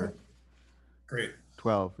 after Great.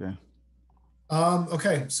 12. Yeah.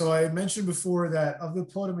 Okay, so I mentioned before that of the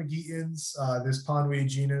Potamogeans, this pondweed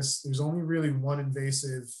genus, there's only really one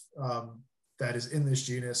invasive that is in this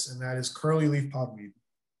genus, and that is curly leaf pondweed.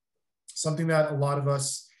 Something that a lot of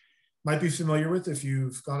us might be familiar with if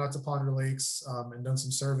you've gone out to pond or lakes and done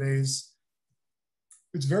some surveys.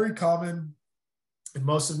 It's very common in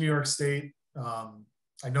most of New York State.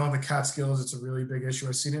 I know in the Catskills, it's a really big issue.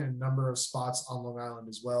 I've seen it in a number of spots on Long Island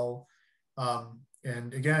as well.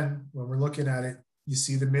 And again, when we're looking at it, you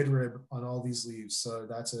see the midrib on all these leaves. So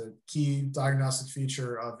that's a key diagnostic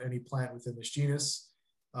feature of any plant within this genus.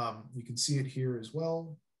 You can see it here as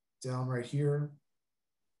well, down right here.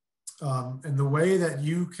 And the way that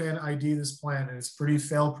you can ID this plant, and it's pretty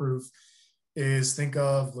fail-proof, is think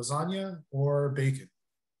of lasagna or bacon.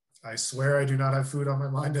 I swear I do not have food on my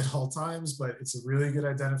mind at all times, but it's a really good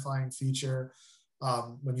identifying feature.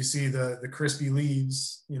 When you see the crispy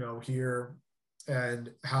leaves, here, and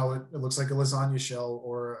how it looks like a lasagna shell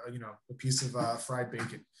or, a piece of fried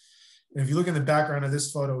bacon. And if you look in the background of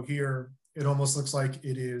this photo here, it almost looks like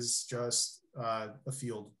it is just a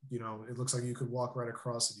field. It looks like you could walk right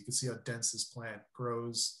across it. You can see how dense this plant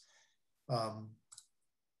grows. And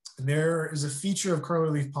there is a feature of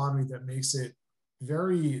curly leaf pondweed that makes it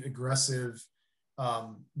very aggressive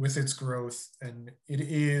with its growth, and it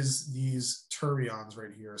is these turions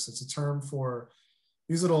right here. So it's a term for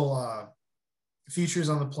these little features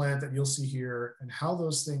on the plant that you'll see here and how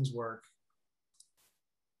those things work.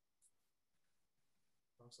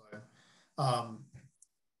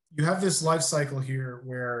 You have this life cycle here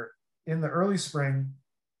where in the early spring,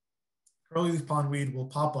 curly leaf pondweed will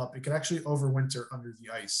pop up. It can actually overwinter under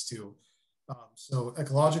the ice too. So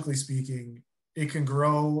ecologically speaking, it can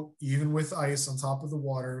grow even with ice on top of the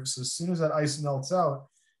water. So as soon as that ice melts out,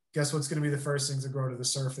 guess what's going to be the first things to grow to the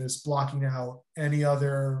surface, blocking out any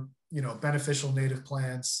other, beneficial native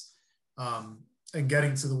plants, and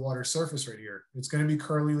getting to the water surface right here. It's going to be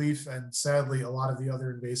curly leaf, and sadly, a lot of the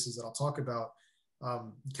other invasives that I'll talk about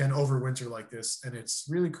can overwinter like this. And it's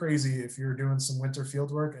really crazy if you're doing some winter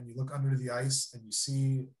field work and you look under the ice and you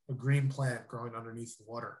see a green plant growing underneath the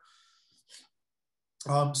water.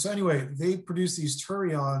 So anyway, they produce these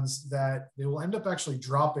turions that they will end up actually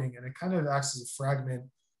dropping, and it kind of acts as a fragment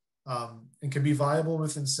and can be viable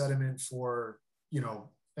within sediment for,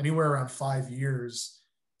 anywhere around 5 years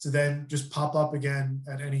to then just pop up again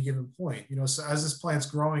at any given point. So as this plant's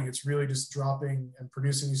growing, it's really just dropping and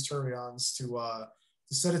producing these turions to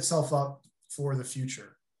set itself up for the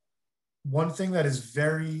future. One thing that is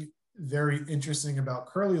very, very interesting about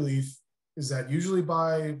curly leaf is that usually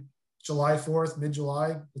by July 4th,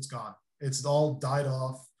 mid-July, it's gone. It's all died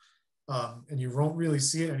off, and you won't really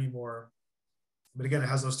see it anymore. But again, it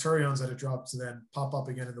has those turions that it drops to then pop up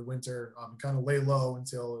again in the winter, kind of lay low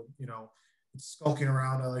until, it's skulking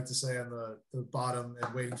around, I like to say, on the bottom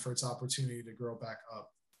and waiting for its opportunity to grow back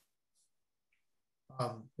up.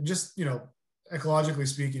 And just, ecologically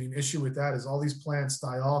speaking, an issue with that is all these plants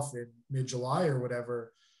die off in mid-July or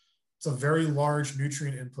whatever. It's a very large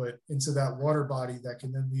nutrient input into that water body that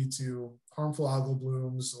can then lead to harmful algal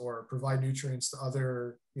blooms or provide nutrients to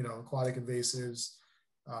other, aquatic invasives.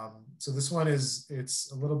 So this one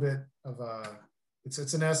it's a little bit of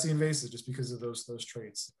it's a nasty invasive just because of those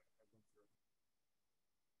traits.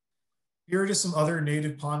 Here are just some other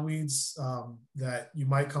native pondweeds that you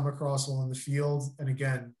might come across while in the field. And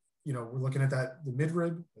again, we're looking at the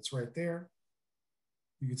midrib that's right there.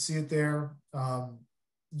 You can see it there.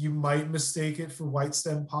 You might mistake it for white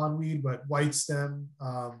stem pondweed, but white stem,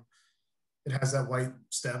 it has that white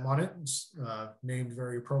stem on it. It's named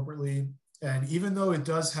very appropriately. And even though it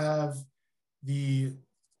does have the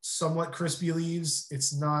somewhat crispy leaves,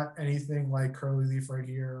 it's not anything like curly leaf right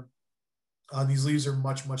here. These leaves are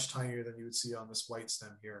much, much tinier than you would see on this white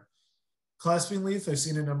stem here. Clasping leaf, I've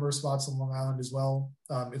seen a number of spots on Long Island as well.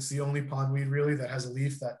 It's the only pondweed really that has a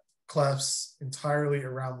leaf that clasps entirely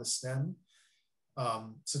around the stem.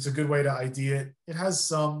 So it's a good way to ID it. It has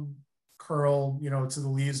some curl, to the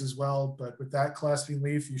leaves as well, but with that clasping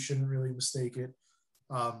leaf, you shouldn't really mistake it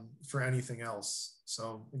for anything else.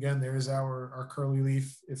 So again, there's our curly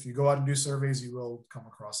leaf. If you go out and do surveys, you will come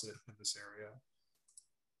across it in this area.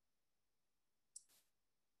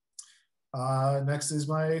 Next is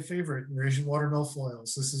my favorite, Eurasian water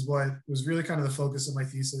milfoils. This is what was really kind of the focus of my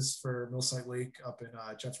thesis for Millsite Lake up in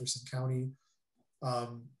Jefferson County.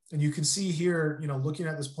 And you can see here, looking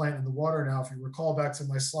at this plant in the water now, if you recall back to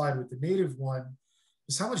my slide with the native one,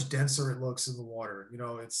 is how much denser it looks in the water.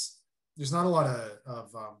 There's not a lot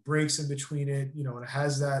of breaks in between it, and it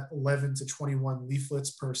has that 11 to 21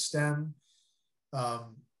 leaflets per stem.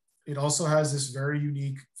 It also has this very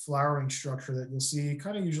unique flowering structure that you'll see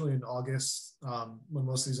kind of usually in August when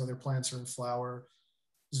most of these other plants are in flower.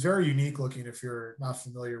 It's very unique looking if you're not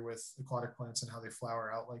familiar with aquatic plants and how they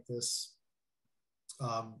flower out like this.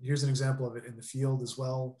 Here's an example of it in the field as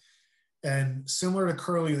well. And similar to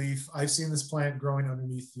curly leaf, I've seen this plant growing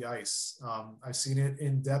underneath the ice. I've seen it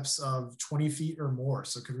in depths of 20 feet or more,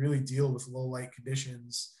 so it could really deal with low light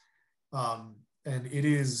conditions. And it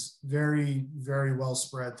is very, very well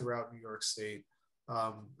spread throughout New York State.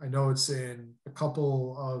 I know it's in a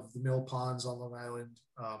couple of the mill ponds on Long Island,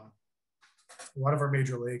 a lot of our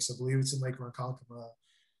major lakes. I believe it's in Lake Ronkonkoma.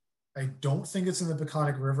 I don't think it's in the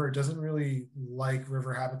Peconic River. It doesn't really like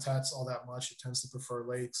river habitats all that much. It tends to prefer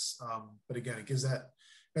lakes. But again, it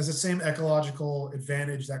has the same ecological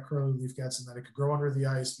advantage that curly leaf gets in that it could grow under the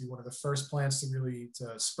ice, be one of the first plants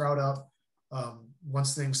to sprout up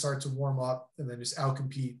once things start to warm up, and then just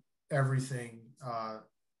outcompete everything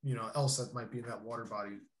else that might be in that water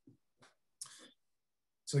body.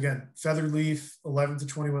 So again, feathered leaf, 11 to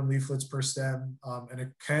 21 leaflets per stem, and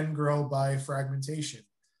it can grow by fragmentation.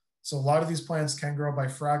 So a lot of these plants can grow by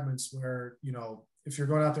fragments where, if you're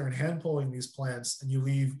going out there and hand pulling these plants and you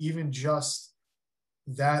leave even just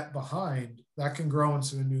that behind, that can grow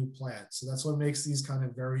into a new plant. So that's what makes these kind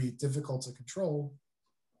of very difficult to control,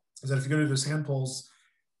 is that if you go to those hand pulls,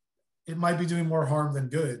 it might be doing more harm than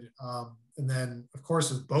good. And then of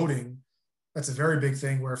course with boating, that's a very big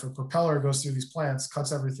thing where if a propeller goes through these plants,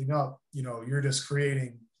 cuts everything up, you're just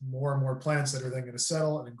creating more and more plants that are then going to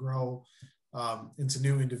settle and grow into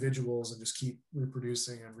new individuals and just keep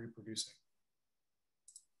reproducing and reproducing.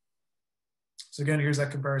 So again, here's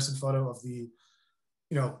that comparison photo of the,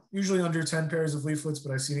 usually under 10 pairs of leaflets,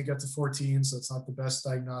 but I've seen it get to 14, so it's not the best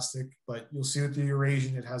diagnostic, but you'll see with the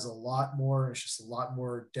Eurasian, it has a lot more, it's just a lot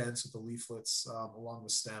more dense with the leaflets along the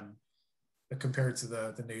stem compared to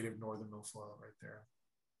the native northern milfoil right there.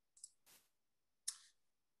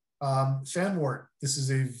 Fanwort, this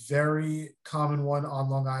is a very common one on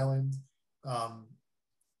Long Island.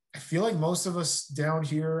 I feel like most of us down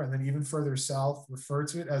here and then even further south refer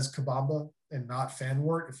to it as kabamba and not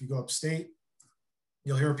fanwort. If you go upstate,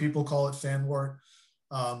 you'll hear people call it fanwort.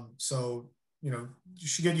 So, you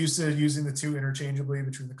should get used to using the two interchangeably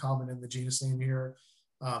between the common and the genus name here.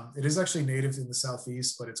 It is actually native in the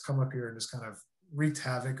Southeast, but it's come up here and just kind of wreaked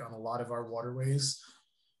havoc on a lot of our waterways.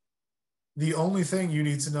 The only thing you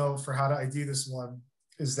need to know for how to ID this one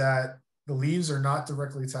is that the leaves are not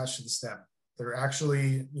directly attached to the stem. They're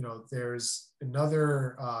actually, there's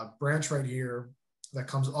another branch right here that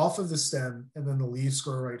comes off of the stem, and then the leaves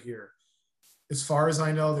grow right here. As far as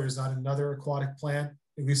I know, there's not another aquatic plant,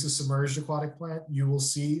 at least a submerged aquatic plant, you will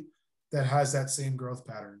see that has that same growth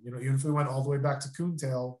pattern. Even if we went all the way back to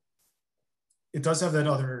coontail, it does have that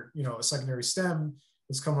other, a secondary stem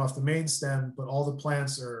that's coming off the main stem, but all the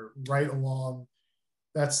plants are right along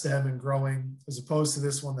that stem and growing, as opposed to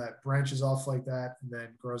this one that branches off like that and then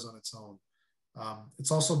grows on its own.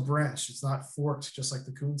 It's also branched. It's not forked, just like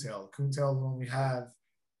the coontail. The coontail will only have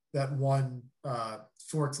that one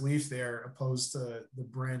forked leaf there, opposed to the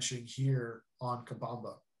branching here on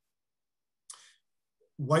Kabamba.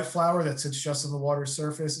 White flower that sits just on the water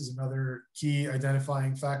surface is another key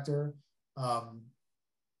identifying factor.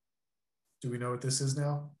 Do we know what this is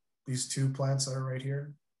now? These two plants that are right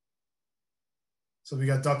here. So we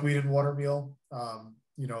got duckweed and watermeal,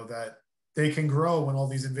 you know, that they can grow when all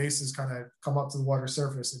these invasives kind of come up to the water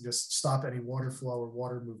surface and just stop any water flow or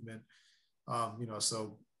water movement. You know,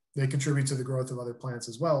 so they contribute to the growth of other plants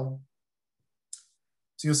as well.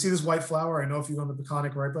 So you'll see this white flower. I know if you go on the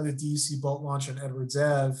Peconic right by the DEC boat launch on Edwards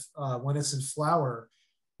Ave, when it's in flower,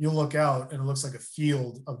 you'll look out and it looks like a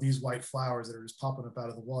field of these white flowers that are just popping up out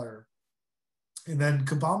of the water. And then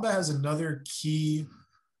Kabamba has another key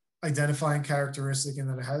identifying characteristic in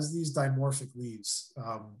that it has these dimorphic leaves.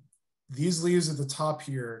 These leaves at the top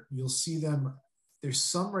here, you'll see them. There's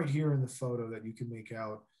some right here in the photo that you can make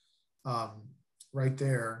out right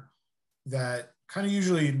there that kind of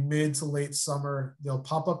usually mid to late summer, they'll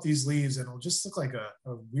pop up these leaves and it'll just look like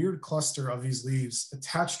a weird cluster of these leaves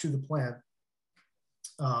attached to the plant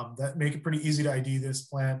that make it pretty easy to ID this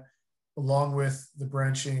plant, along with the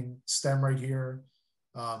branching stem right here,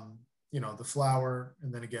 you know, the flower,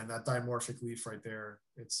 and then again, that dimorphic leaf right there.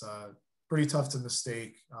 It's pretty tough to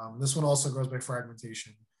mistake. This one also grows by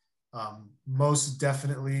fragmentation. Most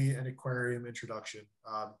definitely an aquarium introduction.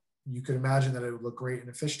 You could imagine that it would look great in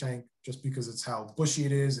a fish tank just because it's how bushy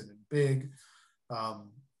it is and big.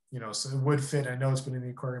 You know, so it would fit. I know it's been in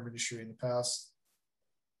the aquarium industry in the past.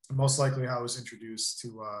 Most likely how it was introduced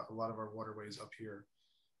to a lot of our waterways up here.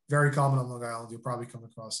 Very common on Long Island. You'll probably come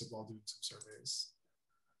across it while doing some surveys.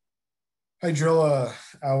 Hydrilla,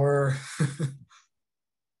 our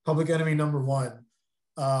public enemy number one.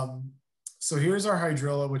 So here's our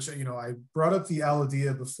hydrilla, which, you know, I brought up the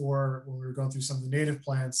Alidea before when we were going through some of the native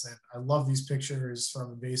plants, and I love these pictures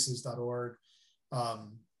from invasives.org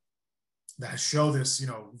that show this, you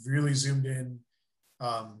know, really zoomed in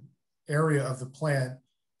area of the plant.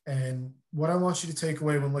 And what I want you to take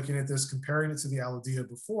away when looking at this, comparing it to the Alidea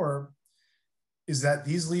before, is that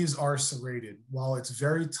these leaves are serrated. While it's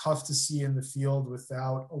very tough to see in the field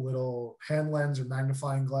without a little hand lens or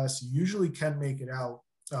magnifying glass, you usually can make it out.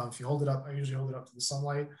 If you hold it up, I usually hold it up to the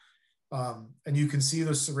sunlight, and you can see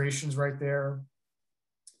those serrations right there.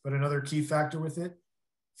 But another key factor with it,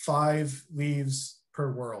 5 leaves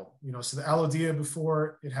per whorl. You know, so the Alidea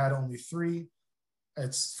before, it had only 3.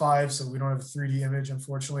 It's 5, so we don't have a 3D image,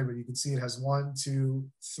 unfortunately, but you can see it has 1, 2,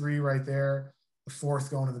 3 right there, the 4th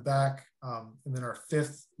going in the back, and then our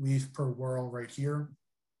 5th leaf per whorl right here.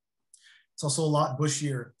 It's also a lot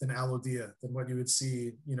bushier than Alidea, than what you would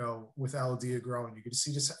see, you know, with Alidea growing. You can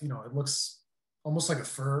see just, you know, it looks almost like a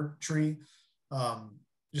fir tree,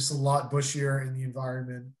 just a lot bushier in the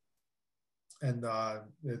environment. And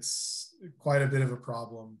it's quite a bit of a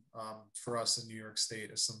problem for us in New York State,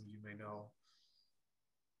 as some of you may know.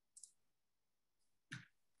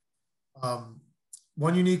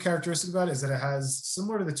 One unique characteristic about it is that it has,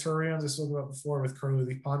 similar to the turions I spoke about before with curly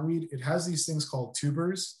leaf pondweed, it has these things called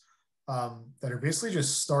tubers that are basically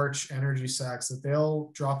just starch energy sacs that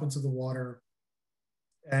they'll drop into the water,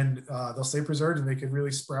 and they'll stay preserved, and they can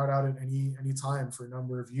really sprout out at any time for a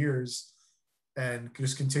number of years and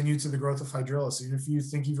just continue to the growth of hydrilla. So even if you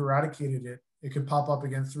think you've eradicated it, it could pop up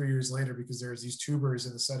again 3 years later because there's these tubers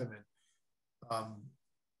in the sediment.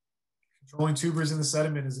 Controlling tubers in the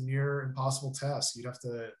sediment is a near impossible task. You'd have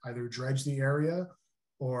to either dredge the area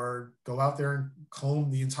or go out there and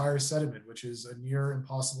comb the entire sediment, which is a near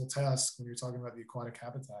impossible task when you're talking about the aquatic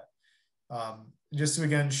habitat. Just to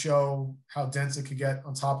again show how dense it could get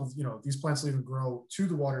on top of, you know, these plants will even grow to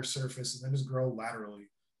the water surface and then just grow laterally,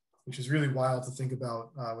 which is really wild to think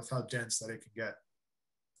about with how dense that it can get.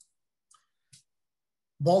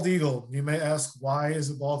 Bald eagle, you may ask, why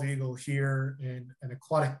is a bald eagle here in an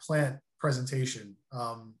aquatic plant presentation?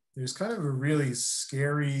 There's kind of a really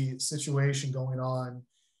scary situation going on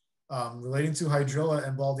relating to hydrilla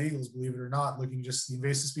and bald eagles, believe it or not, looking just the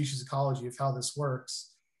invasive species ecology of how this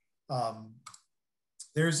works.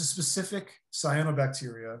 There's a specific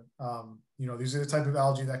cyanobacteria, you know, these are the type of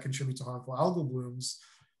algae that contribute to harmful algal blooms,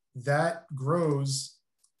 that grows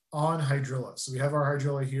on hydrilla. So we have our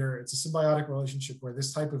hydrilla here. It's a symbiotic relationship where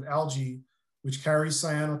this type of algae, which carries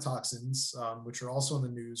cyanotoxins, which are also in the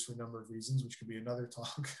news for a number of reasons, which could be another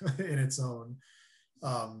talk in its own.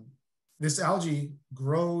 This algae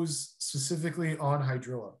grows specifically on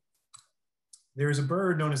hydrilla. There is a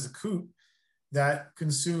bird known as the coot that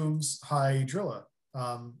consumes hydrilla,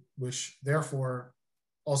 which therefore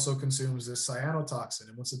also consumes this cyanotoxin.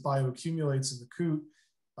 And once it bioaccumulates in the coot,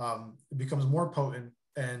 it becomes more potent.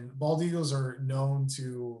 And bald eagles are known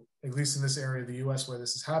to, at least in this area of the US where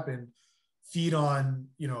this has happened, feed on,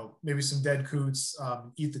 maybe some dead coots,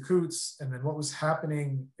 eat the coots. And then what was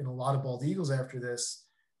happening in a lot of bald eagles after this,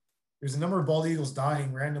 there's a number of bald eagles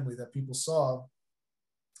dying randomly that people saw.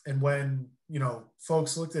 And when,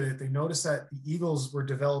 folks looked at it, they noticed that the eagles were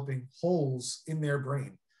developing holes in their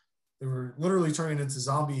brain. They were literally turning into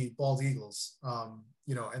zombie bald eagles,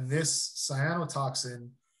 and this cyanotoxin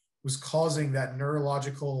was causing that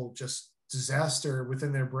neurological just disaster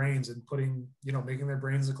within their brains and making their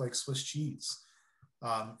brains look like Swiss cheese.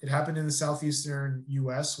 It happened in the southeastern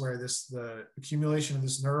US where the accumulation of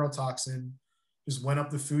this neurotoxin just went up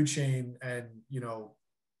the food chain and,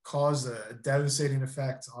 caused a devastating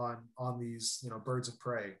effect on these, birds of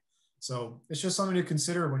prey. So it's just something to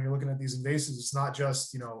consider when you're looking at these invasives. It's not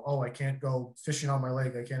just, oh, I can't go fishing on my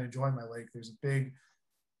lake, I can't enjoy my lake. There's a big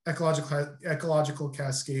ecological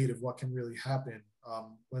cascade of what can really happen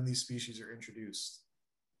when these species are introduced.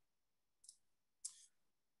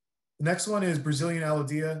 The next one is Brazilian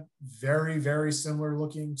Alodea, very, very similar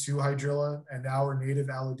looking to Hydrilla and our native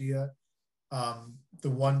Alodea. The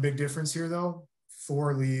one big difference here though,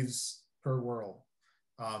 4 leaves per whorl.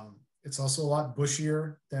 It's also a lot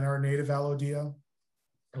bushier than our native Alodea.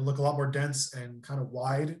 It'll look a lot more dense and kind of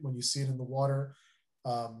wide when you see it in the water.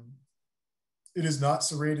 It is not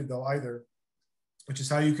serrated though either, which is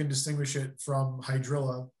how you can distinguish it from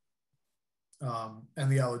Hydrilla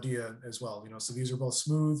and the Alodea as well. So these are both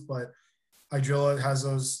smooth, but Hydrilla has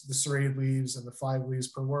the serrated leaves and the 5 leaves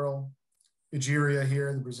per whorl. Egeria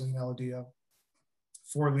here, the Brazilian Alodea,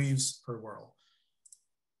 4 leaves per whorl.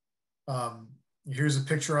 Here's a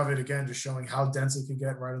picture of it again, just showing how dense it can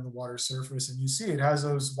get right on the water surface. And you see it has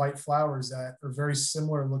those white flowers that are very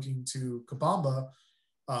similar looking to Kabamba.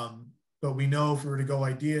 But we know if we were to go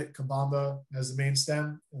ID it, Kabamba has the main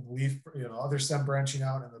stem and the leaf, other stem branching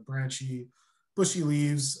out and the branchy, bushy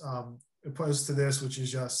leaves, opposed to this, which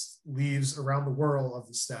is just leaves around the whorl of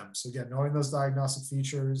the stem. So again, knowing those diagnostic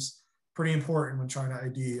features, pretty important when trying to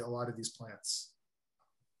ID a lot of these plants.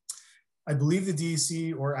 I believe the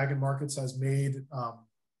DEC or Ag and Markets has made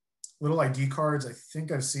little ID cards. I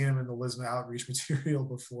think I've seen them in the LISMA outreach material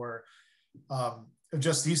before, of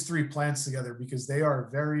just these 3 plants together, because they are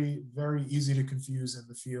very, very easy to confuse in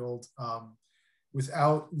the field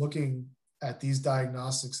without looking at these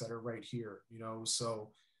diagnostics that are right here.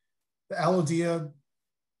 So the Alodea,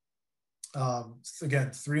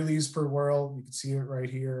 again, 3 leaves per whorl. You can see it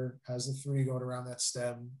right here, has the 3 going around that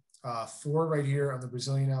stem. 4 right here on the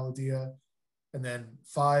Brazilian Alodea, and then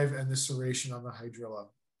 5 and the serration on the Hydrilla.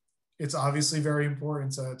 It's obviously very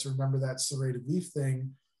important to remember that serrated leaf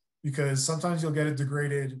thing, because sometimes you'll get a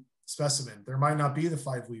degraded specimen. There might not be the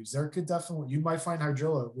 5 leaves. You might find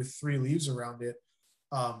Hydrilla with 3 leaves around it,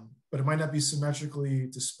 but it might not be symmetrically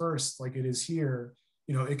dispersed like it is here.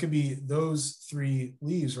 It could be those 3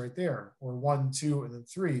 leaves right there, or 1, 2, and then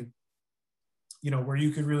 3. Where you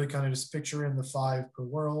could really kind of just picture in the 5 per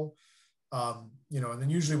whorl, and then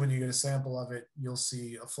usually when you get a sample of it, you'll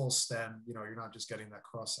see a full stem. You're not just getting that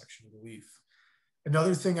cross section of the leaf.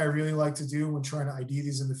 Another thing I really like to do when trying to ID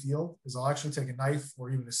these in the field is I'll actually take a knife or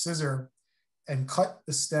even a scissor and cut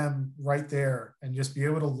the stem right there and just be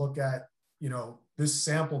able to look at, this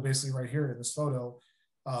sample basically right here in this photo.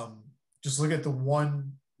 Just look at the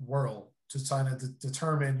one whorl to kind of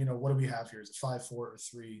determine, what do we have here? Is it 5, 4, or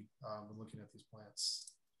 3 when looking at these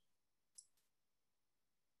plants?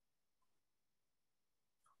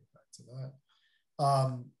 Back to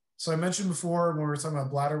that. So I mentioned before when we were talking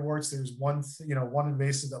about bladderworts, there's one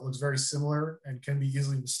invasive that looks very similar and can be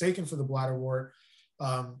easily mistaken for the bladderwort,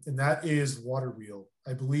 and that is water wheel.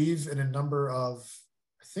 I believe in a number of,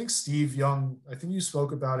 I think Steve Young, I think you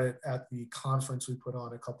spoke about it at the conference we put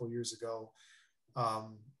on a couple of years ago.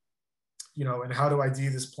 And how to ID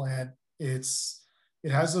this plant. It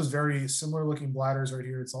has those very similar looking bladders right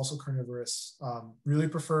here. It's also carnivorous, really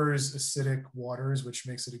prefers acidic waters, which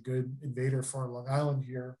makes it a good invader for Long Island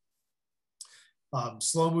here.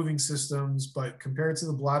 Slow moving systems, but compared to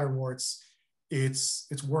the bladderworts, it's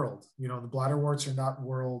whorled. The bladderworts are not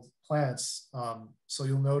whorled plants. So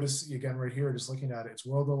you'll notice again right here, just looking at it, it's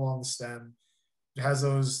whorled along the stem. It has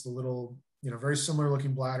the little, very similar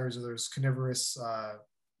looking bladders, or there's carnivorous,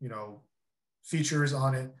 features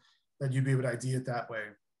on it that you'd be able to ID it that way.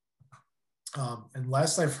 And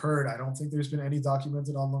last I've heard, I don't think there's been any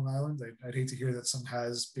documented on Long Island. I'd hate to hear that some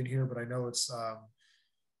has been here, but I know it's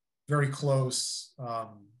very close. I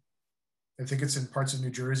think it's in parts of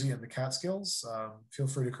New Jersey and the Catskills. Feel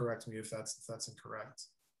free to correct me if that's incorrect.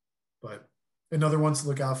 But another one to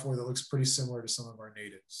look out for that looks pretty similar to some of our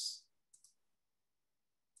natives.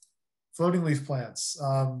 Floating leaf plants.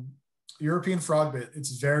 European frogbit.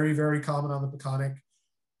 It's very, very common on the Peconic.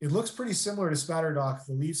 It looks pretty similar to spatterdock,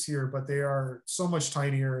 the leaves here, but they are so much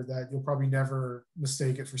tinier that you'll probably never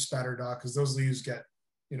mistake it for spatterdock because those leaves get,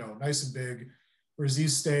 you know, nice and big, whereas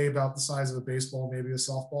these stay about the size of a baseball, maybe a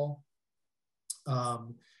softball.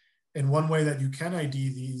 And one way that you can ID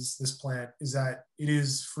this plant is that it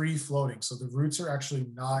is free floating. So the roots are actually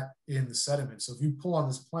not in the sediment. So if you pull on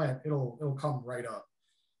this plant, it'll come right up.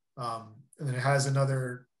 And then it has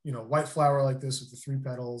another, you know, white flower like this with the 3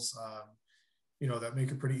 petals, you know, that make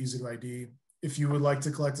it pretty easy to ID. If you would like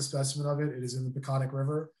to collect a specimen of it, it is in the Peconic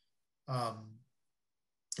River.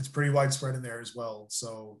 It's pretty widespread in there as well.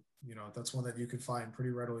 So, you know, that's one that you can find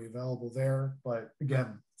pretty readily available there. But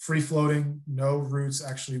again, free floating, no roots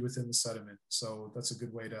actually within the sediment. So that's a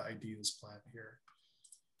good way to ID this plant here.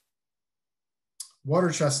 Water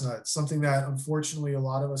chestnut, something that unfortunately a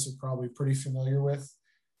lot of us are probably pretty familiar with.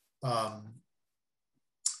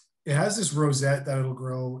 It has this rosette that it'll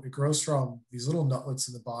grow. It grows from these little nutlets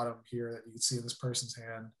in the bottom here that you can see in this person's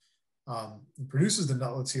hand. It produces the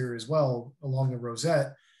nutlets here as well along the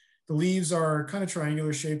rosette. The leaves are kind of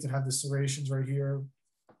triangular shaped and have the serrations right here.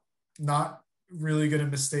 Not really going to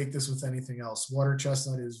mistake this with anything else. Water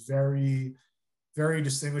chestnut is very, very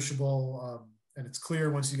distinguishable. And it's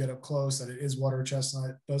clear once you get up close that it is water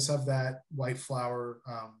chestnut. It does have that white flower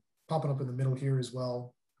popping up in the middle here as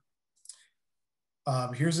well.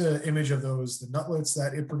 Here's an image of those, the nutlets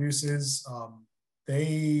that it produces.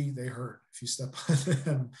 They hurt if you step on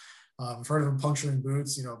them. I've heard of them puncturing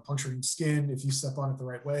boots, you know, puncturing skin if you step on it the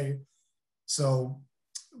right way. So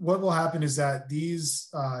what will happen is that these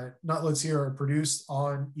nutlets here are produced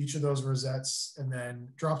on each of those rosettes and then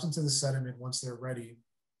dropped into the sediment once they're ready.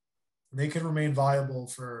 And they can remain viable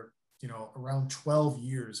for, you know, around 12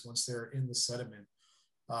 years once they're in the sediment.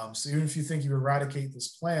 So even if you think you eradicate this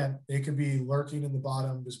plant, they could be lurking in the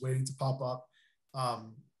bottom, just waiting to pop up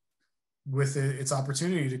with its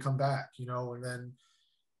opportunity to come back, you know. And then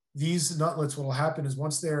these nutlets, what will happen is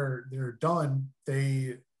once they're done,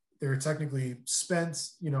 they're technically spent,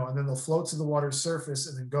 you know, and then they'll float to the water's surface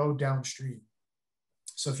and then go downstream.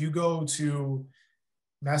 So if you go to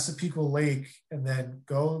Massapequa Lake and then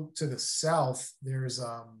go to the south, there's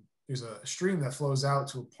a stream that flows out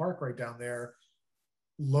to a park right down there,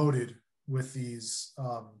 loaded with these,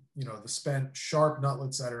 you know, the spent sharp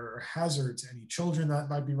nutlets that are a hazard to any children that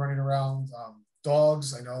might be running around.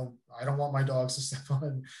 Dogs, I know I don't want my dogs to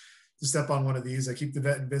step on one of these. I keep the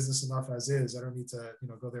vet in business enough as is. I don't need to, you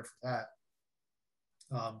know, go there for that.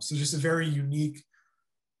 So just a very unique,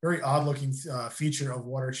 very odd looking feature of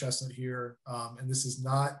water chestnut here. And this is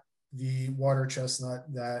not the water chestnut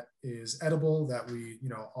that is edible that we, you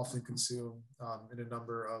know, often consume in a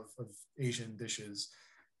number of Asian dishes.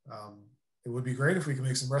 It would be great if we could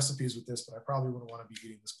make some recipes with this, but I probably wouldn't want to be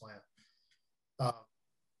eating this plant.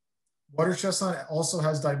 Water chestnut also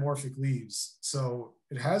has dimorphic leaves. So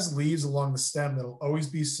it has leaves along the stem that'll always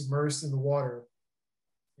be submerged in the water,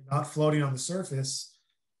 not floating on the surface.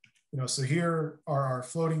 You know, so here are our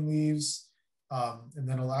floating leaves. And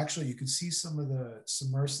then it'll actually, you can see some of the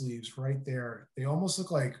submerged leaves right there. They almost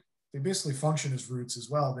look like, they basically function as roots as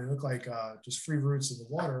well. They look like just free roots in the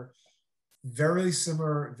water. Very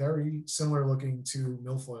similar looking to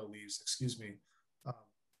milfoil leaves, excuse me.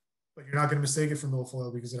 But you're not going to mistake it for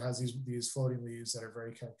milfoil because it has these floating leaves that are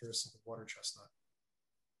very characteristic of water chestnut.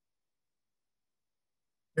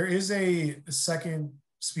 There is a second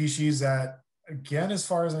species that, again, as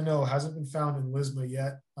far as I know, hasn't been found in Lisma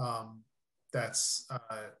yet. That's,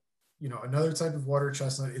 you know, another type of water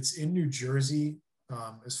chestnut. It's in New Jersey,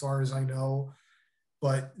 as far as I know,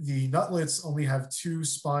 but the nutlets only have 2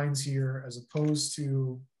 spines here as opposed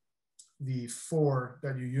to the 4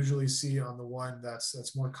 that you usually see on the one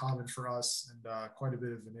that's more common for us and quite a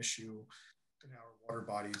bit of an issue in our water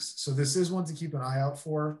bodies. So this is one to keep an eye out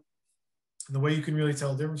for. And the way you can really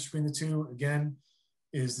tell the difference between the 2, again,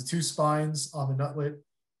 is the 2 spines on the nutlet.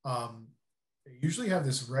 They usually have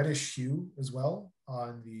this reddish hue as well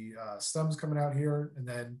on the stems coming out here. And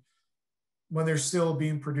then when they're still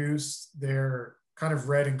being produced, they're kind of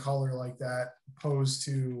red in color like that, opposed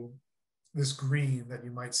to this green that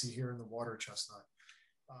you might see here in the water chestnut.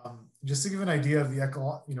 Just to give an idea of the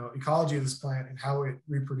ecology of this plant and how it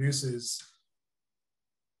reproduces,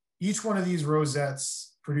 each one of these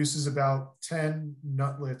rosettes produces about 10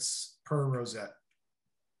 nutlets per rosette.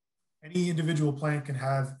 Any individual plant can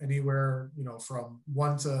have anywhere, you know, from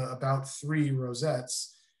 1 to about 3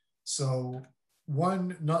 rosettes. So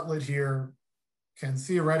one nutlet here can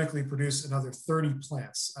theoretically produce another 30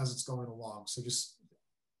 plants as it's going along. So just,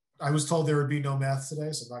 I was told there would be no math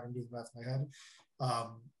today, so I'm not going to do the math in my head.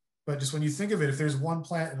 But just when you think of it, if there's one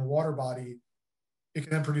plant in a water body, it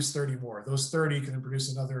can then produce 30 more. Those 30 can then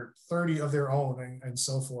produce another 30 of their own, and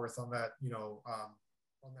so forth on that, on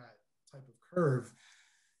that type of curve.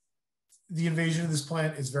 The invasion of this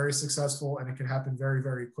plant is very successful, and it can happen very,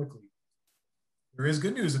 very quickly. There is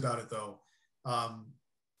good news about it, though.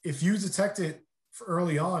 If you detect it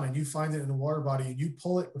early on and you find it in a water body and you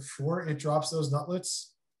pull it before it drops those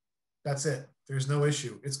nutlets, that's it. There's no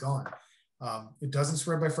issue. It's gone. It doesn't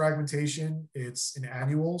spread by fragmentation. It's an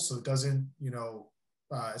annual, so it doesn't,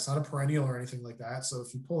 it's not a perennial or anything like that. So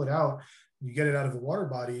if you pull it out, you get it out of the water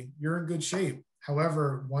body, you're in good shape.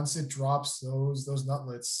 However, once it drops those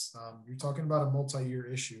nutlets, you're talking about a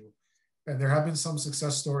multi-year issue. And there have been some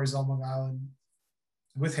success stories on Long Island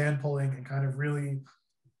with hand pulling and kind of really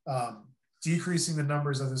decreasing the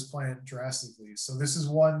numbers of this plant drastically. So this is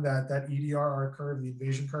one that EDRR curve, the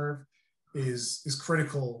invasion curve, is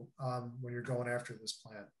critical when you're going after this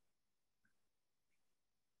plant.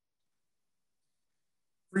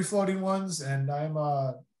 Free floating ones, and I'm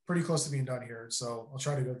pretty close to being done here, so I'll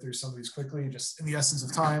try to go through some of these quickly, just in the essence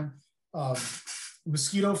of time.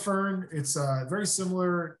 Mosquito fern, it's very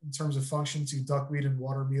similar in terms of function to duckweed and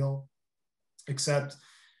watermeal, except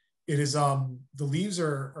it is the leaves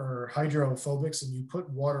are hydrophobic, and you put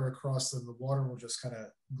water across them, the water will just kind of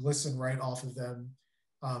glisten right off of them.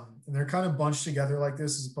 And they're kind of bunched together like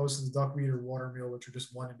this, as opposed to the duckweed or watermeal, which are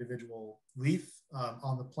just one individual leaf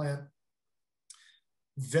on the plant.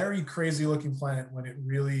 Very crazy looking plant when it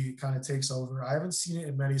really kind of takes over. I haven't seen it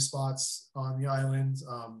in many spots on the island.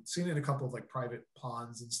 Seen it in a couple of like private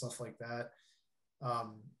ponds and stuff like that.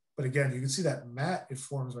 But again, you can see that mat it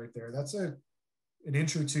forms right there. That's an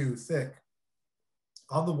inch or two thick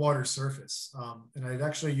on the water surface. And I'd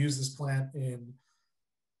actually used this plant when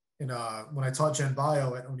I taught Gen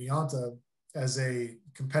Bio at Oneonta as a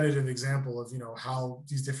competitive example of how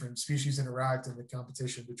these different species interact in the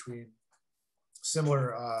competition between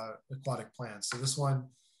similar aquatic plants. So this one,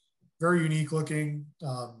 very unique looking.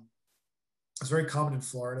 It's very common in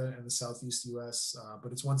Florida and the Southeast US,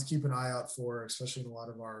 but it's one to keep an eye out for, especially in a lot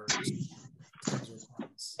of our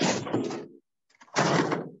ponds.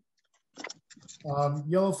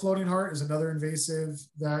 Yellow floating heart is another invasive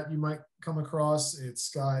that you might come across. It's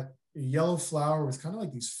got a yellow flower with kind of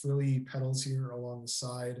like these frilly petals here along the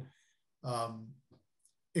side.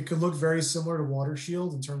 It could look very similar to water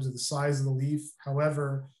shield in terms of the size of the leaf.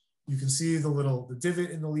 However, you can see the divot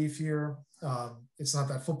in the leaf here. It's not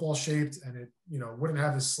that football shaped, and it wouldn't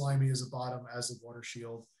have as slimy as a bottom as a water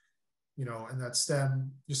shield. And that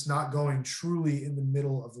stem just not going truly in the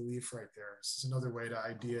middle of the leaf right there. This is another way to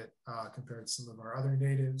ID it compared to some of our other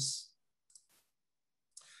natives.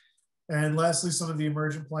 And lastly, some of the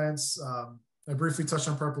emergent plants. I briefly touched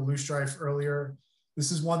on purple loosestrife earlier.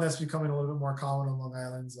 This is one that's becoming a little bit more common on Long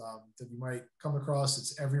Island that you might come across.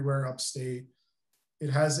 It's everywhere upstate. It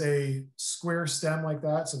has a square stem like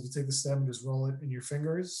that. So if you take the stem and just roll it in your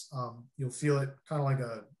fingers, you'll feel it kind of like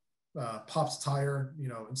a popped tire,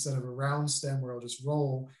 instead of a round stem where it'll just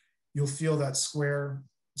roll, you'll feel that square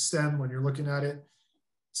stem when you're looking at it.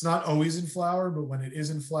 It's not always in flower, but when it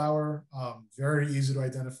is in flower, very easy to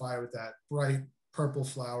identify with that bright purple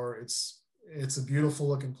flower. It's a beautiful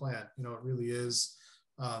looking plant, it really is.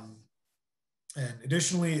 And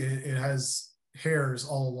additionally, it has hairs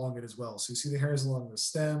all along it as well. So you see the hairs along the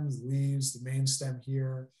stems, the leaves, the main stem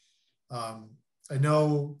here. I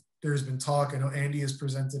know there's been talk, I know Andy has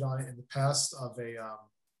presented on it in the past, of a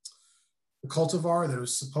cultivar that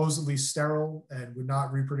was supposedly sterile and would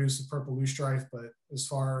not reproduce the purple loosestrife, but as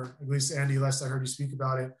far, at least Andy, last I heard you speak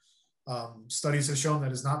about it, studies have shown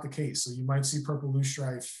that is not the case. So you might see purple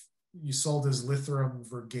loosestrife, you sold as Lythrum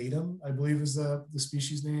virgatum, I believe is the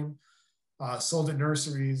species name, sold at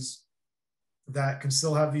nurseries that can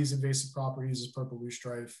still have these invasive properties as purple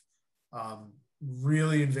loosestrife.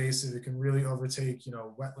 Really invasive. It can really overtake,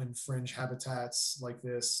 wetland fringe habitats like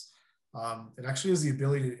this. It actually has the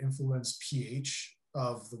ability to influence pH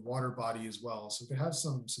of the water body as well. So it can have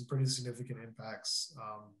some pretty significant impacts,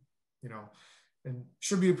 and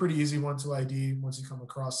should be a pretty easy one to ID once you come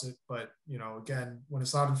across it. But, again, when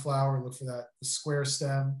it's not in flower, look for the square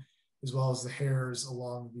stem, as well as the hairs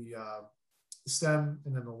along the stem,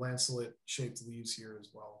 and then the lancelet shaped leaves here as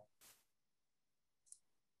well.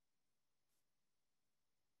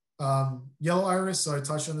 Yellow iris, so I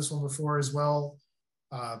touched on this one before as well.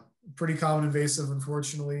 Pretty common invasive,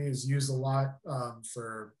 unfortunately, is used a lot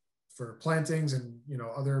for plantings and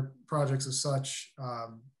other projects as such.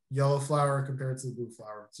 yellow flower compared to the blue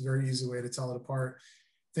flower. It's a very easy way to tell it apart.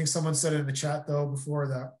 I think someone said in the chat though before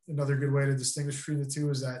that another good way to distinguish between the two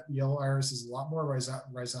is that yellow iris is a lot more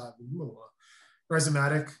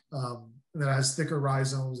rhizomatic, and that has thicker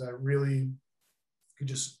rhizomes that really can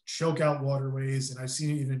just choke out waterways. And I've seen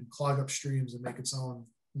it even clog up streams and make its own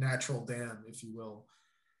natural dam, if you will.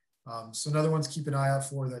 So another one to keep an eye out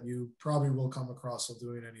for that you probably will come across while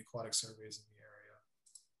doing any aquatic surveys in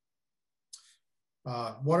the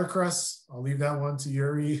area. Watercress, I'll leave that one to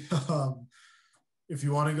Yuri. If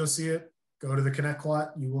you want to go see it, go to the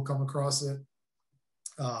Connect-Quat, you will come across it.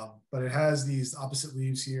 But it has these opposite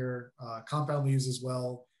leaves here, compound leaves as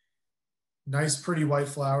well. Nice, pretty white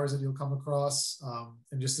flowers that you'll come across.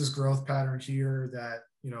 And just this growth pattern here that,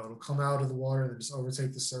 it'll come out of the water and then just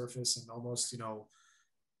overtake the surface and almost,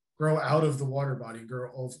 grow out of the water body, grow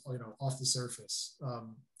off the surface.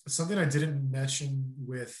 Something I didn't mention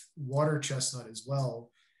with water chestnut as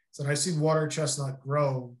well is that I've seen water chestnut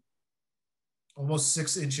grow almost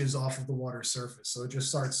 6 inches off of the water surface. So it just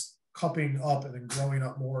starts cupping up and then growing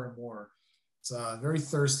up more and more. It's very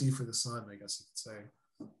thirsty for the sun, I guess you could say.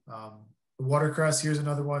 The watercress, here's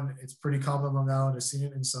another one. It's pretty common on Long Island. I've seen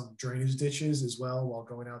it in some drainage ditches as well while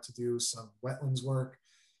going out to do some wetlands work.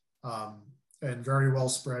 And very well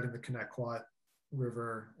spread in the Connect-Quat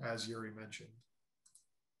River, as Yuri mentioned.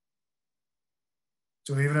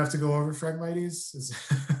 Do we even have to go over Phragmites?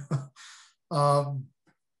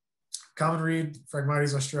 Common reed,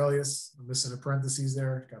 Phragmites australis. I'm missing a parentheses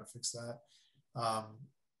there. Got to fix that.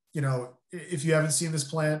 If you haven't seen this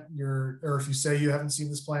plant, or if you say you haven't seen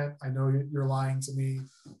this plant, I know you're lying to me.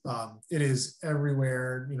 It is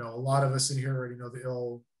everywhere. A lot of us in here already know the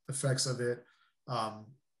ill effects of it.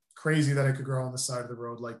 Crazy that it could grow on the side of the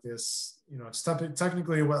road like this. It's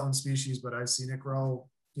technically a wetland species, but I've seen it grow,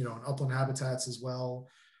 in upland habitats as well.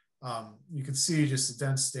 You can see just the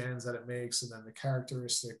dense stands that it makes, and then the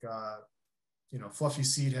characteristic, fluffy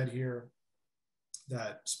seed head here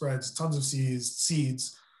that spreads tons of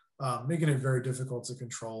seeds, making it very difficult to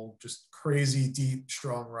control. Just crazy, deep,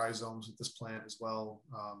 strong rhizomes with this plant as well.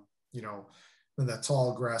 And that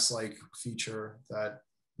tall grass-like feature that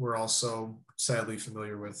we're also sadly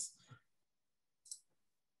familiar with.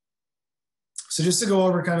 So just to go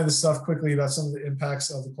over kind of the stuff quickly about some of the impacts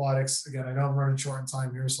of aquatics. Again, I know I'm running short on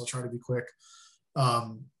time here, so I'll try to be quick.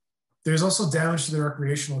 There's also damage to the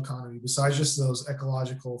recreational economy besides just those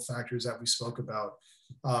ecological factors that we spoke about.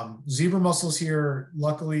 Zebra mussels here,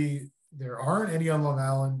 luckily, there aren't any on Long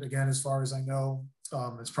Island, again, as far as I know.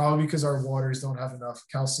 It's probably because our waters don't have enough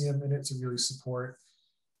calcium in it to really support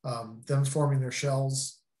them forming their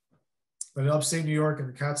shells. But in upstate New York and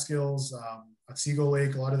the Catskills, Otsego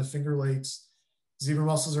Lake, a lot of the Finger Lakes, zebra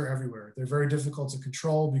mussels are everywhere. They're very difficult to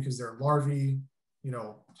control because they're larvae,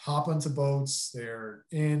 hop onto boats, they're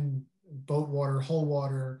in boat water, whole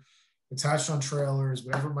water, attached on trailers,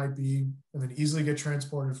 whatever it might be, and then easily get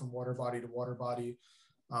transported from water body to water body.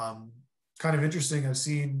 Kind of interesting, I've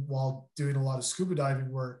seen while doing a lot of scuba diving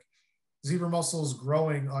work, zebra mussels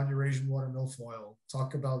growing on Eurasian water milfoil.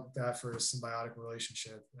 Talk about that for a symbiotic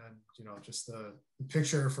relationship. And, just the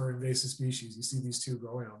picture for invasive species, you see these two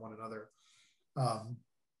growing on one another.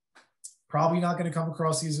 Probably not going to come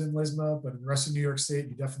across these in Lisma, but in the rest of New York State,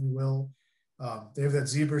 you definitely will. They have that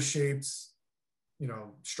zebra-shaped,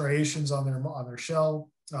 striations on their shell,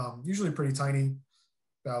 usually pretty tiny,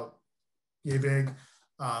 about yay big.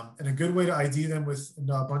 And a good way to ID them with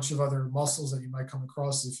a bunch of other mussels that you might come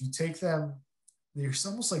across is if you take them, they're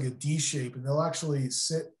almost like a D shape, and they'll actually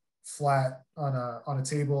sit flat on a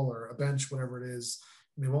table or a bench, whatever it is,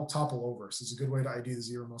 and they won't topple over. So it's a good way to ID the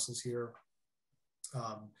zebra mussels here.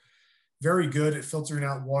 Very good at filtering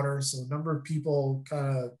out water. So a number of people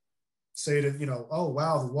kind of say that, oh,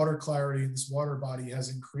 wow, the water clarity in this water body has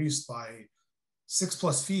increased by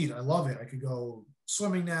 6+ feet. I love it. I could go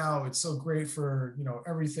swimming now. It's so great for,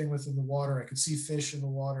 everything within the water. I could see fish in the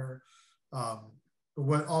water. But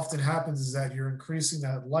what often happens is that you're increasing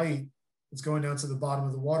that light that's going down to the bottom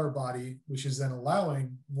of the water body, which is then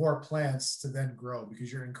allowing more plants to then grow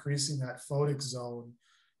because you're increasing that photic zone.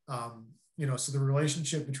 So the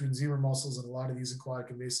relationship between zebra mussels and a lot of these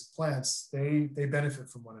aquatic invasive plants, they benefit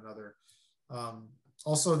from one another.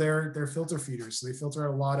 Also, they're filter feeders. So they filter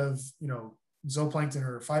out a lot of, zooplankton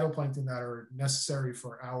or phytoplankton that are necessary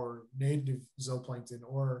for our native zooplankton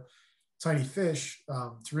or tiny fish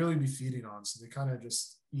to really be feeding on. So they kind of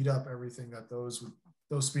just eat up everything that those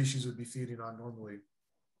species would be feeding on normally.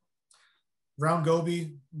 Round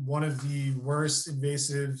goby, one of the worst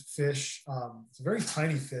invasive fish. It's a very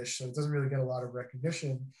tiny fish, so it doesn't really get a lot of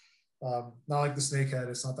recognition. Not like the snakehead,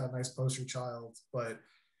 it's not that nice poster child, but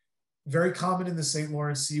very common in the St.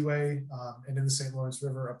 Lawrence Seaway and in the St. Lawrence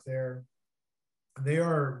River up there. They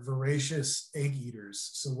are voracious egg eaters.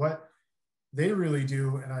 So what they really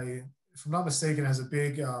do, and if I'm not mistaken, has a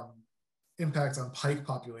big impact on pike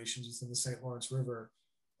populations within the St. Lawrence River.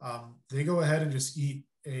 They go ahead and just eat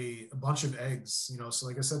a bunch of eggs, you know. So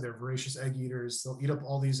like I said, they're voracious egg eaters. They'll eat up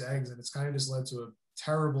all these eggs, and it's kind of just led to a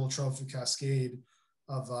terrible trophic cascade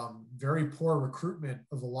of very poor recruitment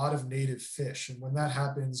of a lot of native fish. And when that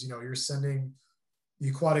happens, you know, you're sending the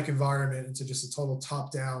aquatic environment into just a total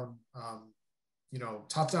top-down,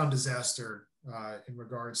 top-down disaster in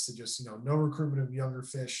regards to just, you know, no recruitment of younger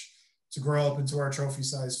fish to grow up into our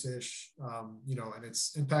trophy-sized fish, and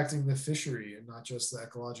it's impacting the fishery and not just the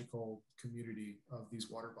ecological community of these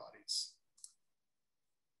water bodies.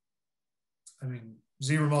 I mean,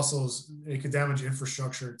 zebra mussels, it could damage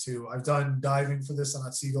infrastructure too. I've done diving for this on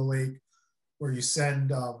Otsego Lake, where you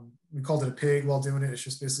send, we called it a pig while doing it. It's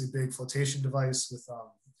just basically a big flotation device with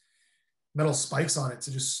metal spikes on it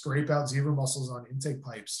to just scrape out zebra mussels on intake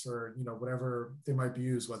pipes for, you know, whatever they might be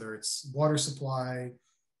used, whether it's water supply,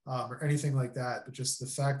 or anything like that. But just the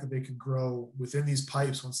fact that they can grow within these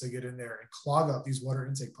pipes once they get in there and clog up these water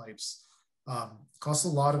intake pipes costs a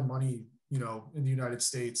lot of money, you know, in the United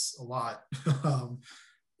States, a lot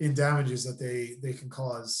in damages that they can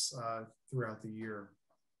cause throughout the year.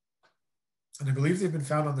 And I believe they've been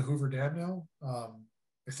found on the Hoover Dam now.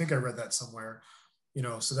 I think I read that somewhere, you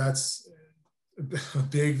know, so that's a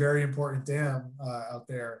big, very important dam out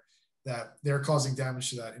there that they're causing damage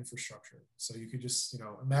to that infrastructure. So you could just, you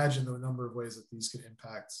know, imagine the number of ways that these could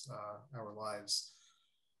impact our lives.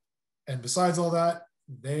 And besides all that,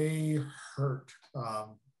 they hurt.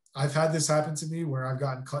 I've had this happen to me where I've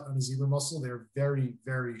gotten cut on a zebra mussel. They're very,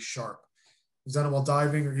 very sharp. I've done it while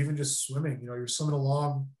diving or even just swimming. You know, you're swimming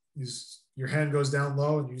along, your hand goes down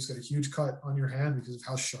low and you just get a huge cut on your hand because of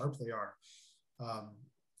how sharp they are.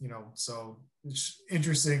 So it's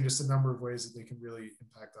interesting, just a number of ways that they can really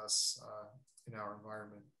impact us in our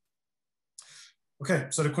environment. Okay,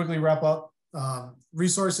 so to quickly wrap up,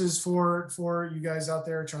 resources for you guys out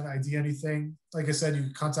there trying to ID anything. Like I said, you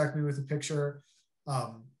can contact me with a picture.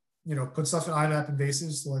 Put stuff in IMAP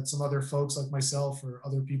invasives to let some other folks like myself or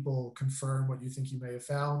other people confirm what you think you may have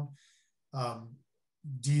found.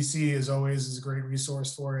 DC, as always, is a great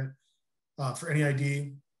resource for it. For any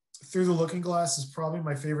ID, Through the Looking Glass is probably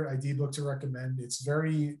my favorite ID book to recommend. It's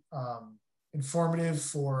very informative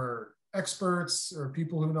for experts or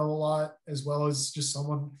people who know a lot, as well as just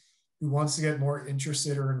someone who wants to get more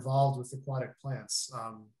interested or involved with aquatic plants.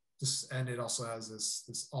 And it also has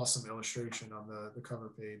this awesome illustration on the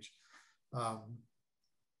cover page.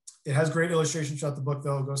 It has great illustrations throughout the book,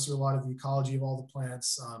 though. It goes through a lot of the ecology of all the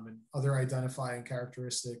plants and other identifying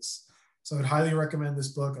characteristics. So I'd highly recommend this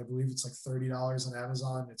book. I believe it's like $30 on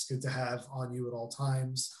Amazon. It's good to have on you at all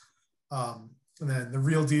times. And then the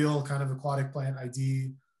real deal kind of aquatic plant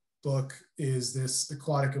ID book is this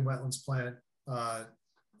aquatic and wetlands plant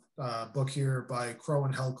book here by Crow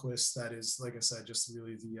and Hellquist. That is, like I said, just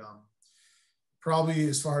really the, probably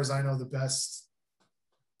as far as I know, the best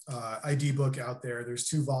ID book out there. There's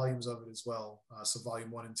 2 volumes of it as well. So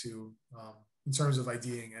volume 1 and 2 in terms of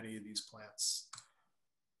IDing any of these plants.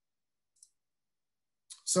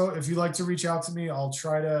 So if you'd like to reach out to me, I'll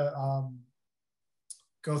try to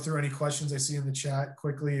go through any questions I see in the chat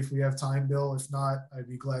quickly if we have time, Bill. If not, I'd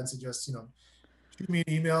be glad to just, shoot me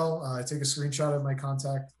an email. Take a screenshot of my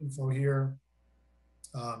contact info here.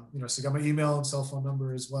 So I got my email and cell phone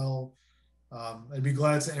number as well. I'd be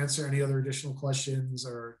glad to answer any other additional questions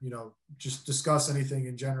or, just discuss anything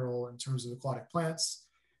in general in terms of aquatic plants.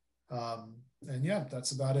 And yeah,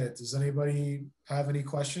 that's about it. Does anybody have any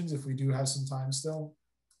questions if we do have some time still?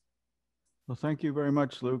 Well, thank you very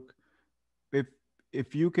much, Luke.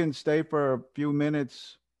 If you can stay for a few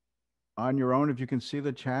minutes on your own, if you can see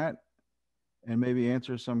the chat and maybe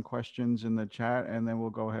answer some questions in the chat, and then we'll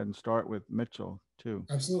go ahead and start with Mitchell too.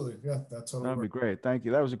 Absolutely. Yeah, that's totally. That'd be great. Thank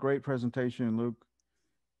you. That was a great presentation, Luke.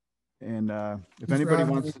 And if anybody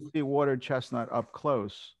wants to see water chestnut up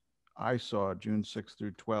close, I saw June 6th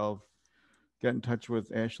through 12th. Get in touch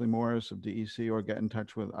with Ashley Morris of DEC or get in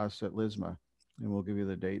touch with us at LISMA, and we'll give you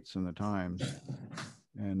the dates and the times.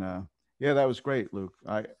 And yeah, that was great, Luke.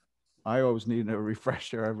 I always need a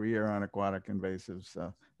refresher every year on aquatic invasives,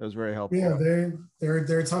 so that was very helpful. Yeah,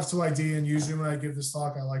 they're tough to ID, and usually when I give this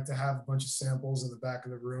talk, I like to have a bunch of samples in the back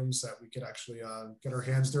of the room so that we could actually get our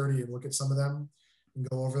hands dirty and look at some of them and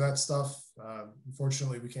go over that stuff.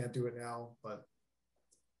 Unfortunately, we can't do it now, but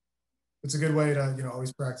it's a good way to, you know,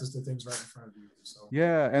 always practice the things right in front of you. So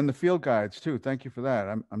Yeah, and the field guides too. Thank you for that.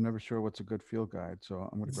 I'm never sure what's a good field guide, so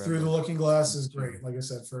I'm going to grab Through the those. Looking Glass is great. Like I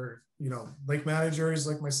said, for, you know, lake managers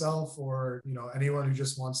like myself, or, you know, anyone who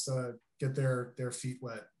just wants to get their feet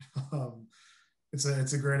wet. It's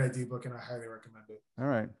a great ID book, and I highly recommend it. All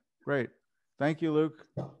right, great. Thank you, Luke.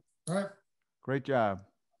 All right. Great job.